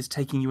narrator is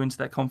taking you into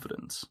their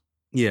confidence.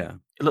 Yeah.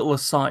 A little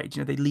aside,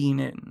 they lean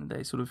in,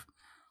 they sort of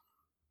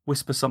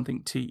whisper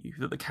something to you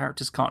that the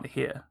characters can't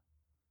hear.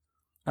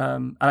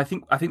 And I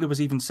think there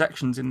was even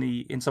sections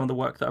in some of the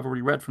work that I've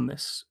already read from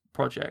this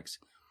project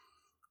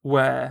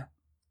where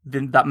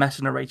that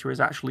meta narrator is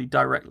actually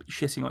directly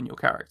shitting on your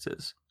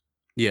characters.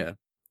 Yeah.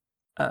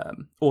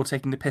 Or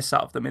taking the piss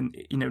out of them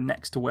in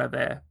next to where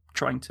they're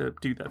trying to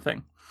do their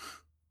thing.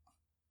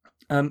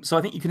 So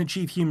I think you can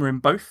achieve humor in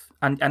both,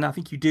 and I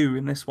think you do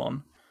in this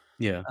one.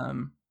 Yeah.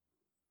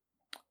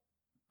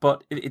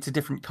 But it's a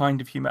different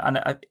kind of humor, and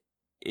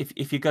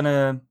if you're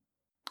gonna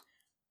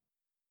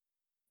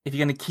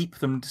keep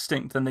them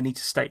distinct, then they need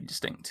to stay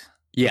distinct.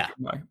 Yeah,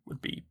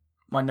 would be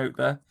my note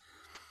there.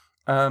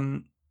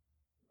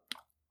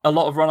 A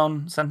lot of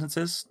run-on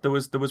sentences. There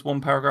was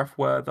one paragraph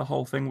where the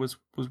whole thing was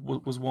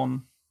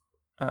one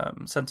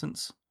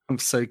sentence. I'm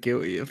so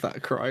guilty of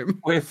that crime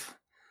with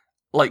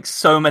like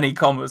so many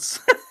commas.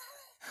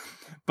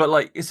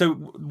 But so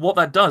what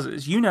that does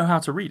is you know how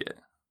to read it.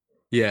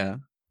 Yeah.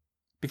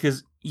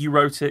 Because you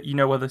wrote it, you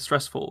know where the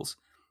stress falls.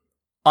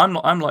 I'm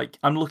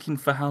looking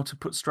for how to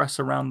put stress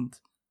around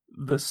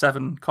the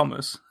 7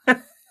 commas.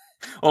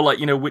 Or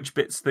which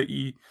bits that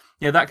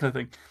that kind of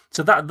thing.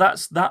 So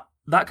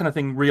that kind of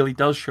thing really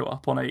does show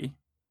up on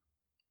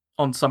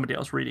somebody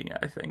else reading it,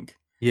 I think.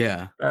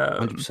 Yeah.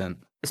 100%.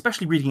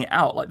 Especially reading it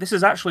out. This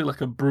is actually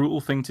a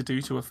brutal thing to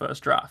do to a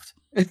first draft.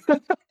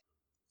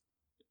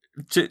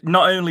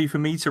 Not only for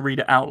me to read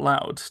it out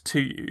loud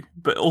to you,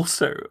 but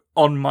also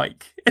on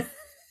mic.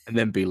 And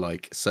then be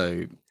like,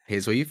 so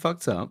here's where you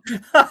fucked up.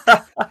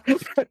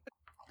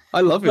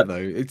 I love it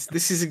though.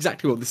 This is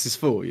exactly what this is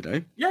for,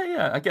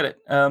 Yeah, I get it.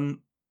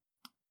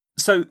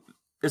 So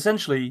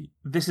essentially,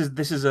 this is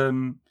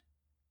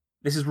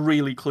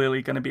really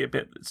clearly going to be a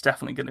bit that's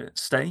definitely going to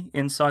stay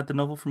inside the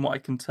novel, from what I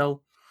can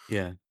tell.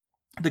 Yeah.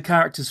 The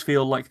characters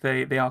feel like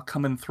they are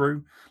coming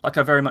through. I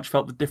very much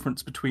felt the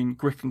difference between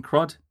Grick and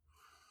Crud.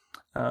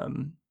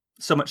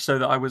 So much so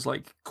that I was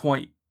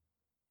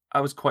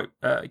quite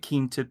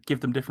keen to give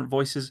them different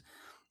voices.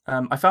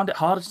 I found it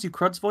harder to do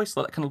Crud's voice,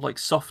 that kind of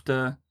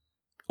softer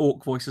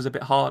orc voice is a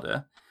bit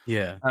harder.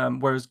 Yeah.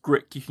 Whereas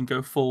Grick, you can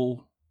go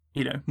full,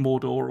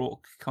 Mordor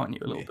orc, can't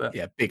you? A little bit.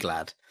 Yeah, big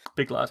lad.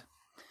 Big lad.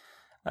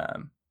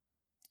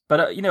 But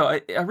I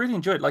really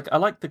enjoyed. I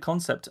like the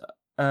concept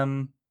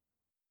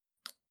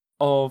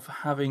of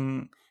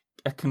having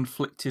a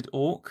conflicted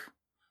orc.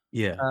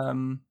 Yeah.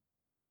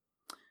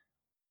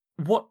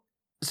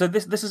 So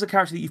this is a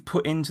character that you've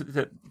put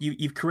into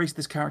you've created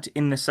this character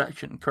in this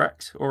section,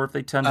 correct? Or have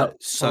they turned up?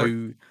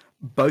 So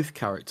both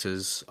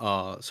characters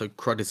are. So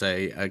Crud is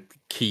a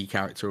key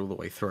character all the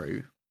way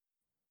through.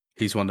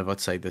 He's one of, I'd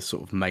say, the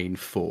sort of main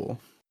 4.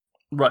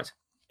 Right.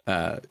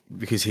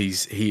 Because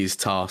he is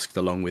tasked,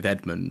 along with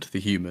Edmund, the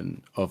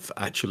human, of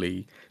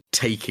actually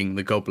taking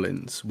the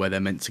goblins where they're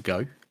meant to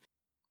go.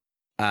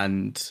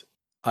 And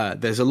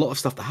there's a lot of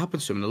stuff that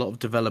happens to him, and a lot of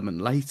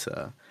development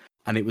later.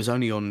 And it was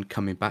only on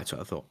coming back to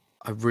it, I thought,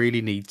 I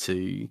really need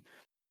to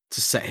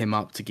set him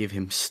up, to give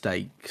him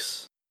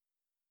stakes,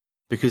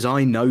 because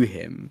I know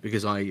him,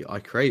 because I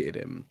created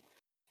him,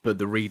 but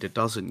the reader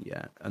doesn't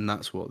yet, and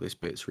that's what this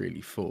bit's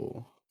really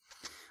for.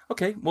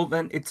 Okay, well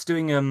then it's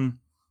doing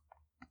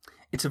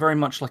it's a very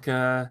much like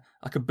a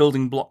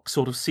building block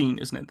sort of scene,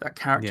 isn't it? That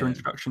character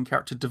introduction,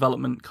 character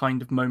development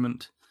kind of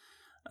moment,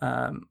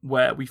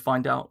 where we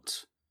find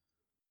out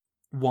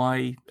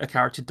why a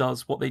character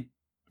does what they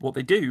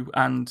do,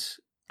 and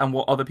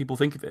what other people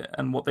think of it,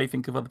 and what they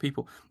think of other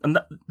people, and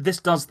this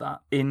does that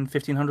in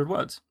 1,500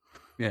 words.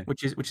 Yeah,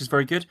 which is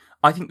very good.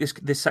 I think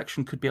this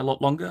section could be a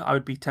lot longer. I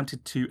would be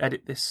tempted to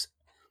edit this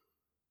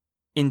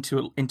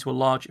into a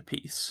larger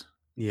piece,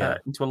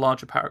 into a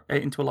larger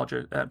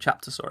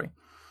chapter. Sorry,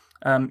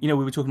 we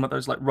were talking about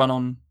those like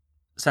run-on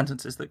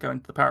sentences that go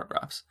into the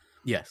paragraphs.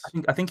 Yes,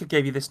 I think I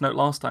gave you this note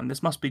last time.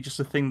 This must be just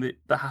a thing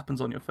that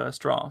happens on your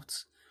first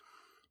drafts,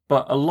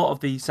 but a lot of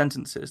the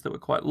sentences that were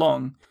quite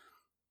long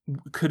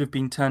could have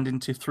been turned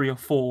into 3 or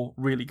 4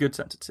 really good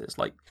sentences.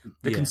 Like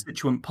the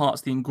constituent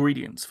parts, the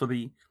ingredients for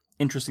the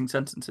interesting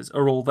sentences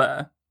are all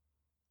there,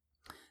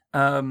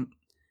 and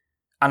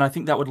I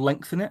think that would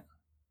lengthen it,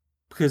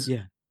 because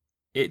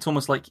it's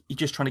almost like you're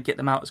just trying to get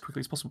them out as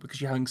quickly as possible,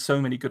 because you're having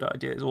so many good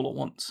ideas all at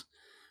once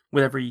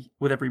with every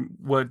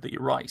word that you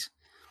write.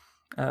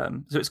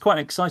 So it's quite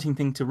an exciting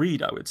thing to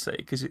read, I would say,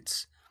 because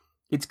it's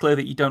clear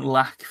that you don't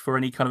lack for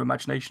any kind of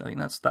imagination. I think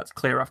that's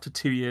clear after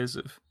 2 years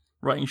of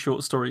writing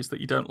short stories,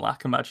 that you don't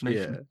lack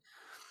imagination.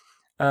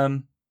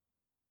 So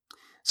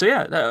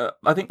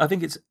I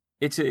think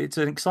it's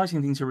an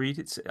exciting thing to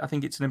read. I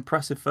think it's an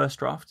impressive first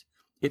draft.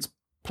 It's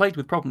played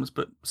with problems,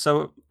 but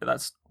so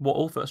that's what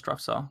all first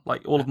drafts are.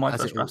 Like all of my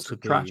first drafts are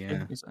trash.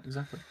 Yeah,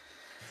 exactly.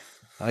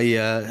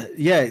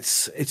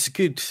 It's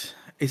good.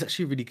 It's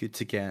actually really good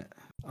to get.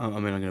 I mean,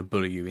 I'm going to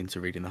bully you into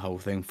reading the whole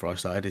thing before I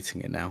start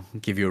editing it now.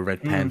 Give you a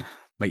red pen,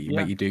 make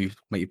you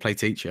play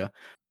teacher.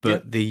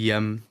 But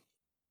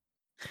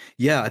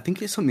I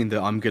think it's something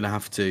that I'm going to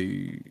have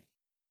to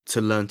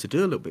learn to do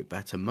a little bit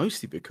better.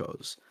 Mostly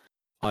because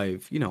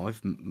I've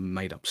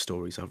made up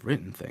stories, I've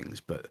written things,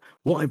 but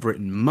what I've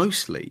written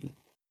mostly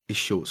is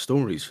short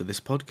stories for this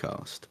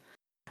podcast.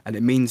 And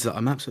it means that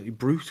I'm absolutely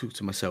brutal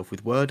to myself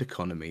with word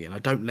economy, and I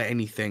don't let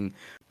anything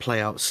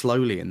play out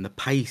slowly, and the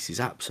pace is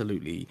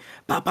absolutely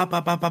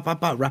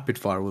rapid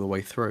fire all the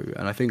way through.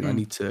 And I think I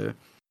need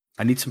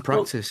some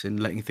practice in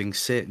letting things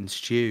sit and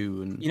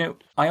stew. And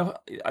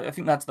I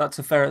think that's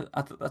a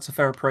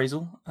fair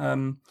appraisal.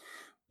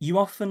 You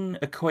often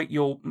equate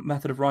your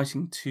method of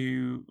writing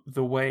to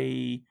the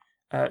way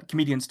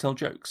comedians tell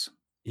jokes.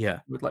 Yeah.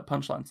 With like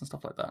punchlines and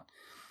stuff like that.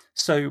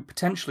 So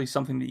potentially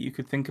something that you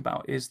could think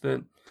about is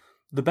that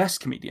the best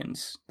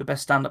comedians, the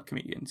best stand-up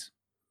comedians,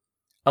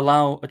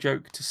 allow a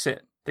joke to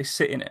sit. They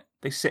sit in it.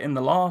 They sit in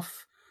the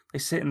laugh. They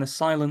sit in the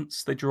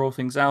silence. They draw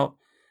things out,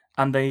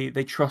 and they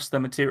trust their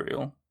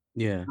material.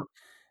 Yeah.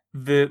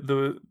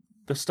 The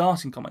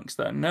starting comics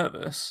that are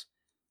nervous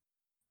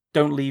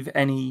don't leave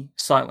any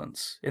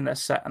silence in their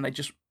set, and they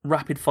just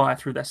rapid fire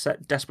through their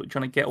set, desperately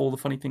trying to get all the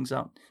funny things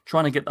out,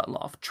 trying to get that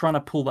laugh, trying to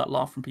pull that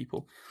laugh from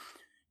people.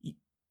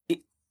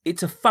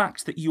 It's a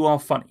fact that you are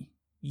funny.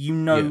 You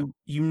know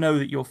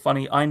that you're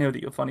funny. I know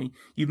that you're funny.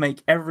 You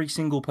make every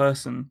single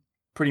person,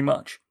 pretty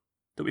much,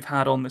 that we've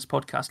had on this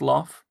podcast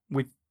laugh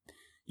with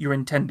your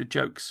intended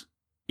jokes,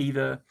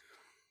 either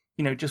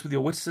just with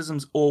your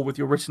witticisms or with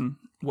your written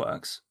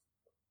works.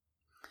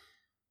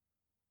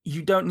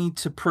 You don't need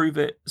to prove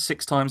it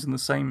 6 times in the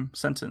same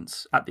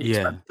sentence at the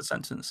expense of the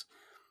sentence.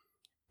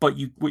 But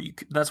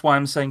that's why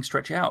I'm saying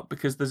stretch it out,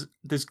 because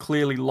there's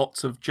clearly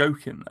lots of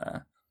joke in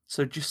there.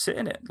 So just sit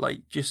in it,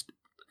 like just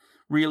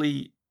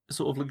really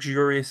sort of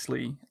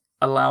luxuriously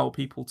allow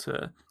people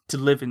to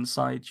live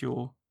inside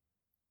your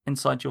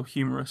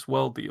humorous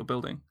world that you're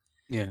building.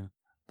 Yeah,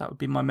 that would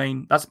be my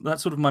main. That's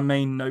sort of my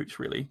main note,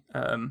 really.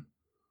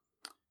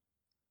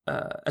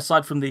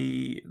 Aside from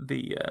the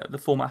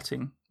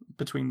formatting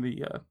between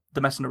the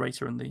meta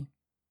narrator and the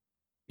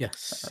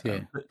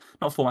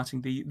not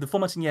formatting, the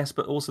formatting, yes,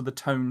 but also the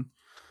tone,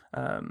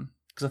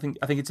 because I think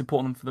it's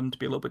important for them to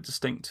be a little bit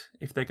distinct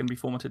if they're going to be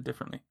formatted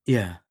differently.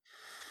 Yeah.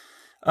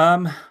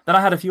 Then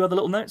I had a few other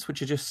little notes,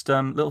 which are just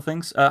little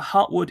things.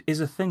 Heartwood is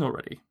a thing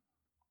already.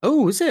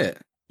 Oh, is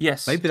it?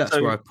 Yes. Maybe that's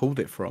where I pulled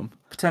it from.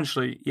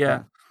 Potentially,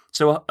 yeah.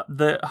 So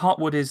the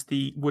heartwood is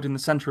the wood in the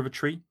center of a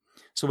tree.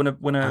 So when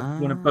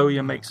a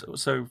bowyer makes,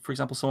 so for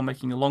example, someone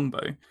making a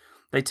longbow,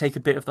 they take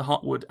a bit of the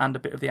heartwood and a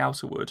bit of the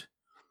outer wood,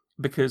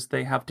 because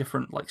they have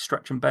different like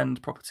stretch and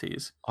bend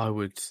properties. I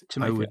would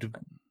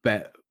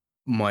bet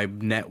my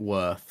net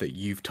worth that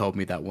you've told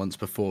me that once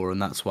before,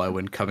 and that's why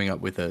when coming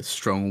up with a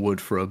strong wood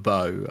for a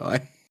bow,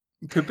 I've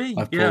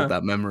pulled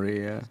that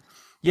memory.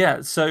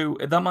 Yeah, so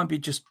that might be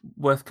just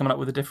worth coming up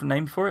with a different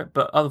name for it,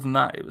 but other than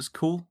that, it was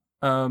cool.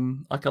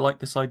 Like I like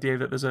this idea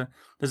that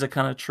there's a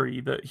kind of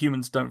tree that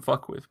humans don't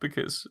fuck with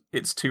because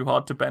it's too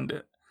hard to bend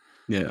it.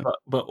 Yeah,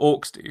 but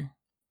orcs do.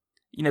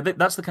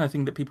 That's the kind of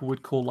thing that people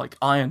would call like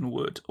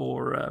ironwood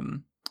or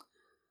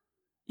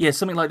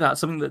something like that.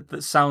 Something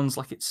that sounds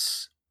like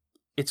it's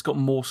got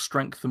more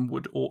strength than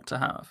wood ought to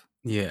have.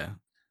 Yeah.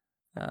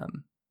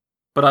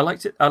 but I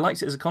liked it. I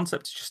liked it as a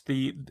concept. It's just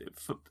it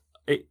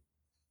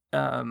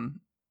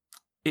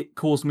it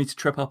caused me to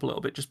trip up a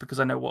little bit just because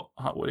I know what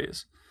Heartwood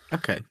is.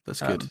 Okay,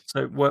 that's good.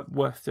 So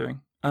worth doing.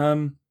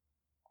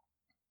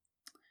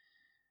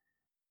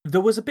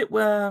 There was a bit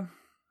where,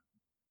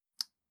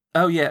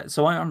 oh yeah,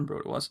 so I remember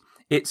what it was.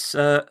 It's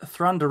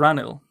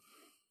Thranduranil.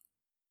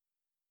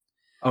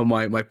 Oh,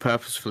 my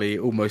purposefully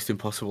almost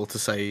impossible to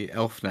say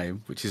elf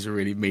name, which is a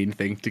really mean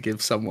thing to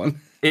give someone.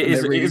 It when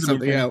is. they're It reading is a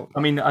something mean thing. out. I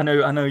mean, I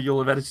know you'll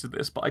have edited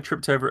this, but I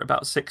tripped over it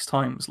about 6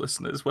 times,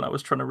 listeners, when I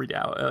was trying to read it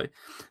out early.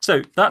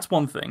 So that's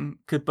one thing.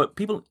 But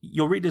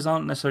your readers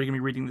aren't necessarily going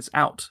to be reading this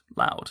out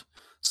loud,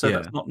 so Yeah.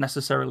 that's not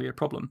necessarily a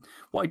problem.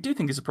 What I do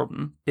think is a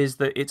problem is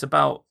that it's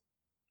about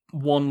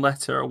 1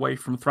 letter away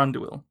from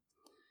Thranduil.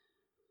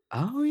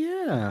 Oh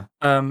yeah.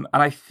 And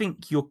I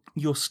think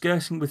you're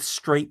skirting with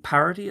straight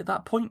parody at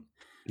that point.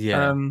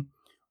 Yeah.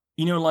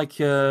 You know, like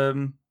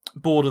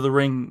Lord of the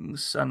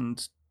Rings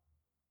and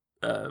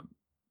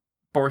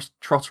Boris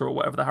Trotter or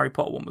whatever the Harry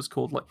Potter one was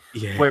called, like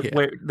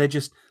where they're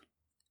just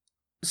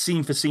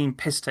scene for scene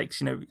piss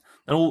takes, you know,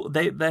 and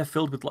they're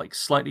filled with like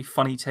slightly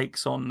funny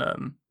takes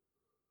on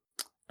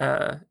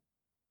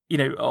you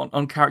know,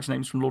 on character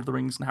names from Lord of the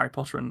Rings and Harry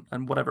Potter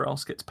and whatever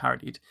else gets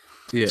parodied.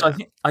 Yeah. So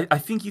I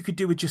think you could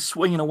do with just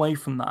swinging away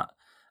from that.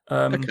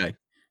 Okay.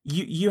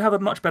 You have a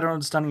much better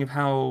understanding of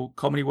how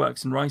comedy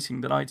works in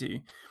writing than I do,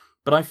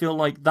 but I feel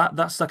like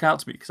that stuck out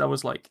to me because I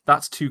was like,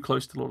 that's too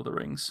close to Lord of the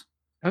Rings.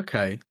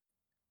 Okay.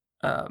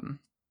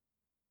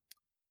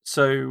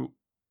 So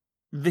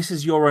this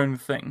is your own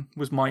thing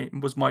was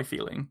my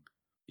feeling.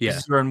 Yeah.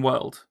 This is your own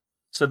world.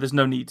 So there's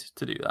no need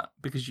to do that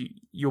because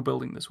you're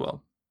building this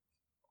world.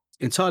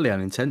 Entirely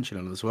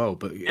unintentional as well,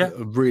 but Yeah.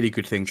 a really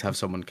good thing to have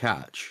someone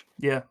catch.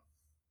 Yeah.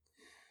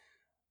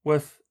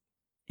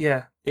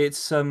 Yeah,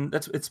 it's one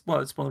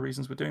of the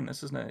reasons we're doing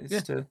this, isn't it?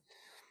 It's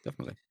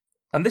Definitely.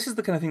 And this is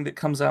the kind of thing that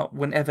comes out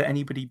whenever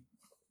anybody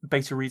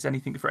beta reads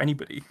anything for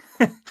anybody.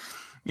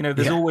 You know,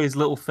 there's always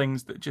little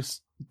things that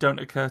just don't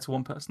occur to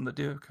one person that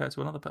do occur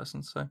to another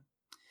person. So,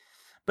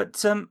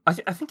 but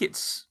I think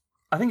it's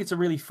a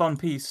really fun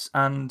piece,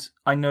 and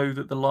I know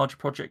that the larger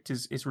project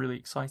is really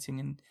exciting,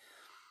 and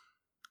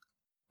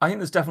I think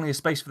there's definitely a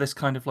space for this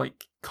kind of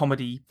like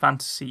comedy,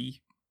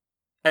 fantasy,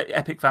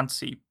 epic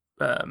fantasy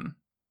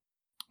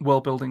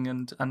world building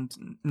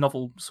and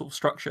novel sort of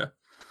structure.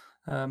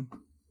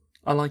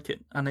 I like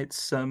it, and it's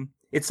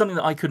something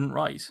that I couldn't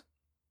write.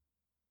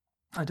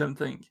 I don't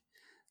think.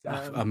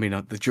 I mean,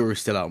 the jury's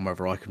still out on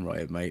whether I can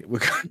write it, mate.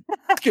 We're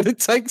going to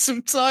take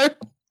some time.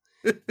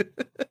 But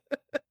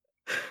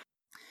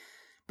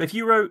if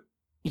you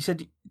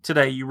said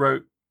today you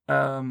wrote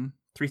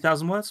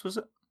 3,000 words, was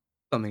it?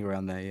 Something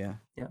around there, yeah.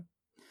 Yeah.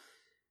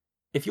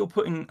 If you're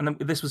putting, and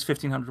this was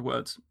 1,500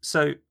 words,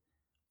 so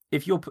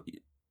if you're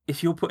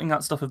putting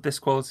out stuff of this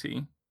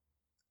quality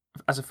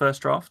as a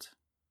first draft,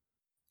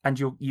 and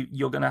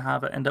you're going to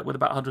have it end up with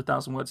about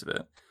 100,000 words of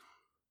it,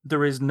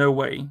 there is no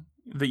way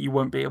that you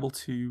won't be able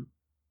to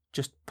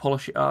just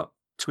polish it up,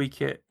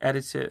 tweak it,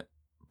 edit it,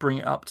 bring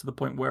it up to the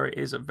point where it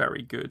is a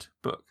very good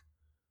book.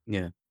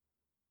 Yeah.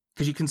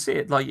 Because you can see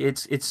it, like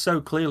it's so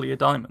clearly a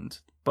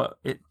diamond, but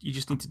you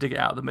just need to dig it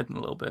out of the midden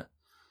a little bit.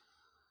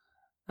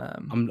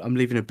 I'm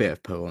leaving a bit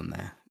of poo on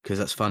there because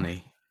that's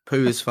funny.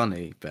 Poo is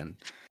funny, Ben.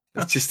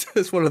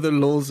 It's one of the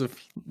laws of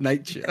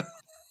nature.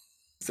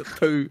 So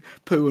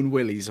poo and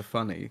willies are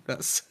funny.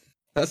 That's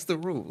the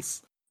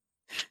rules.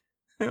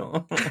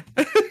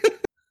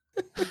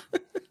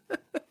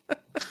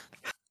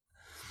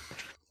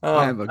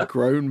 I am a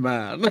grown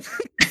man.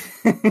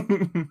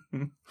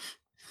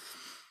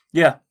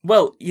 Yeah,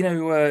 well, you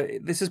know,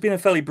 this has been a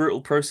fairly brutal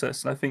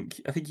process, and I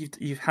think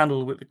you've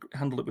handled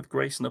it with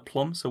grace and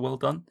aplomb. So well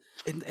done.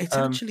 It's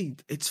actually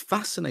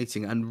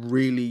fascinating and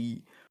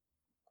really,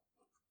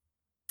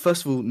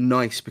 first of all,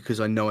 nice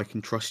because I know I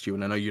can trust you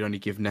and I know you'd only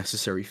give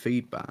necessary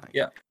feedback.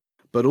 Yeah.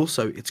 But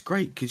also, it's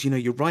great because, you know,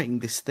 you're writing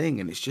this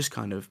thing and it's just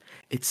kind of,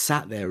 it's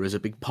sat there as a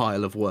big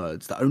pile of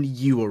words that only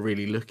you are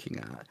really looking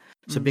at.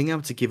 So being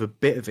able to give a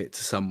bit of it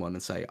to someone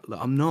and say, look,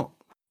 I'm not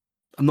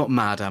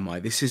mad, am I?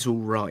 This is all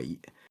right.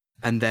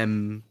 And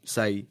then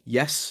say,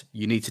 yes,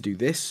 you need to do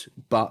this,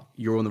 but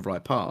you're on the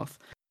right path.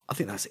 I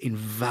think that's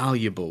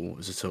invaluable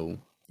as a tool.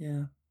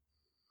 Yeah.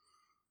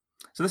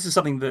 So this is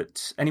something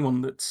that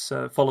anyone that's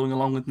following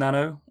along with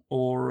Nano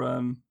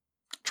or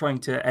trying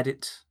to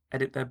edit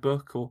their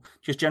book or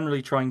just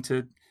generally trying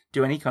to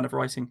do any kind of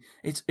writing,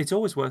 it's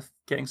always worth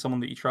getting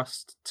someone that you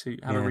trust to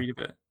have a read of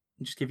it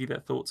and just give you their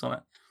thoughts on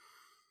it.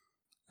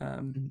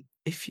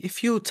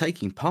 If you're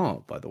taking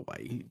part, by the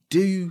way,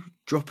 do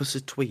drop us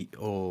a tweet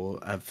or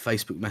a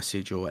Facebook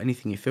message or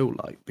anything you feel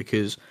like,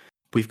 because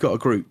we've got a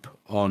group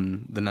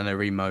on the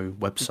NaNoWriMo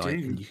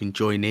website and you can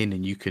join in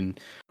and you can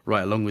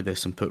write along with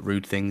us and put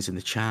rude things in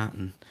the chat,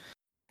 and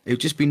it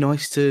would just be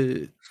nice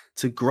to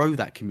grow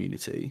that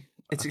community.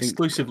 It's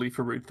exclusively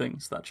for rude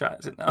things, that chat,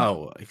 is it now?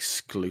 Oh,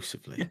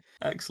 exclusively. Yeah,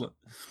 excellent.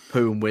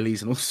 Poo and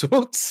willies and all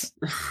sorts.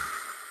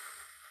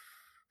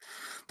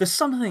 There's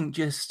something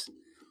just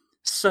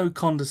so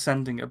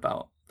condescending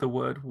about the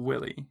word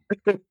willy.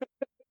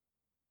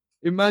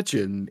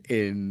 Imagine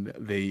in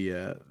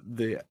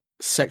the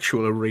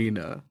sexual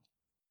arena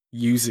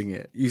using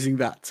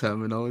that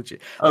terminology.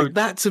 Oh, Like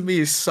that to me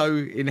is so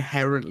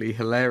inherently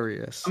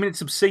hilarious. I mean,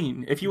 it's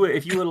obscene. If you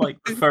were like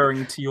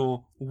referring to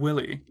your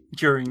willy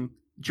during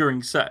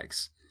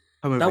sex,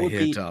 Come that over would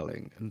here, be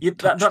darling, and yeah,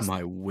 touch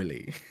my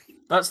willy.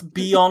 that's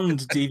beyond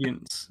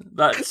deviance.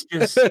 That's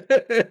just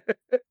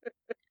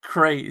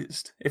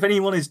crazed. If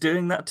anyone is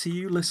doing that to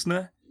you,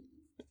 listener,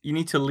 you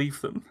need to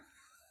leave them.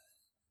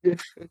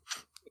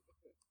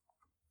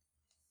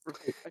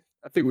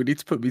 I think we need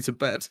to put me to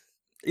bed.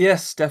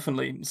 Yes,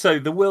 definitely. So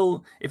the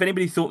will. If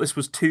anybody thought this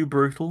was too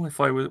brutal,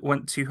 if I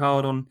went too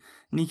hard on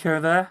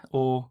Nico there,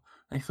 or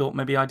they thought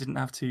maybe I didn't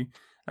have to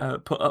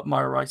put up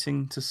my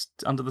writing to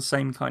under the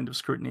same kind of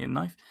scrutiny and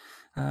knife,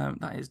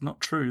 that is not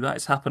true. That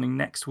is happening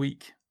next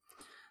week,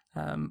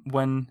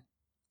 when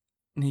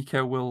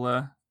Nico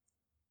will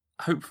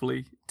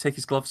hopefully take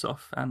his gloves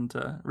off and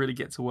really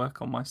get to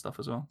work on my stuff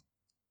as well.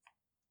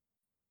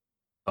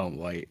 Can't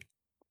wait.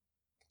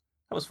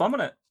 That was fun,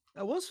 wasn't it?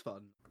 That was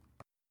fun.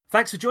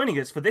 Thanks for joining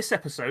us for this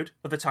episode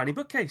of The Tiny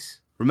Bookcase.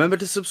 Remember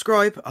to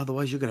subscribe,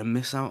 otherwise you're going to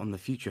miss out on the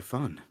future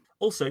fun.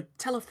 Also,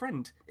 tell a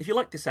friend. If you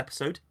like this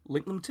episode,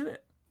 link them to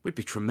it. We'd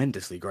be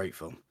tremendously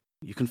grateful.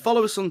 You can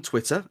follow us on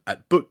Twitter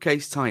at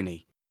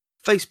BookcaseTiny,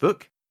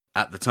 Facebook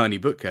at The Tiny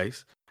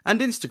Bookcase, and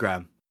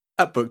Instagram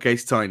at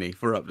BookcaseTiny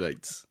for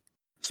updates.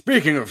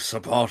 Speaking of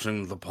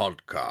supporting the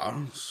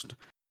podcast,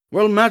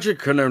 well, magic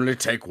can only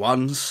take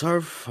one so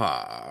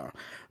far.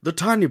 The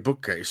Tiny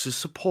Bookcase is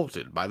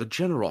supported by the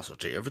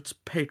generosity of its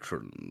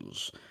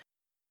patrons.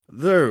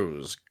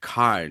 Those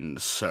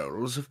kind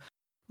souls have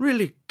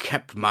really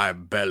kept my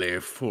belly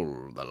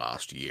full the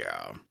last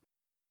year.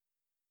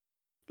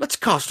 Let's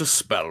cast a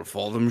spell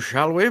for them,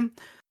 shall we?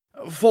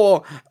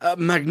 For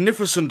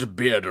magnificent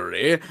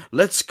beardery,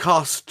 let's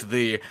cast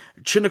the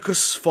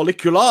Chinicus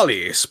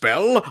folliculale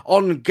spell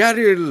on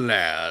Gary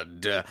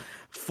Laird.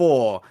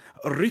 For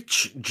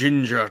rich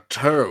ginger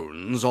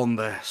tones on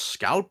the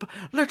scalp,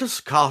 let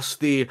us cast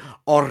the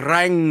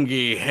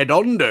Orangi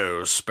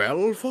Hedondo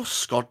spell for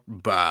Scott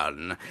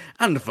Byrne.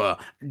 And for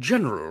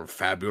general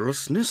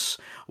fabulousness,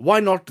 why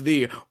not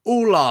the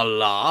Ooh La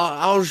La,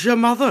 How's Your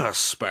Mother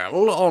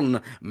spell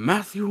on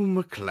Matthew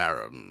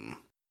McLaren?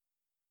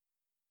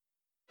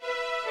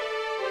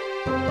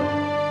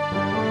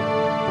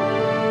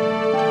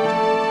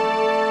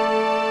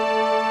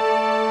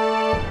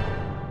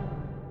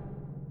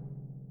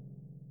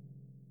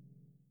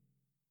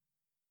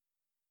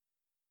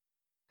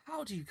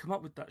 How do you come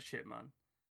up with that shit, man?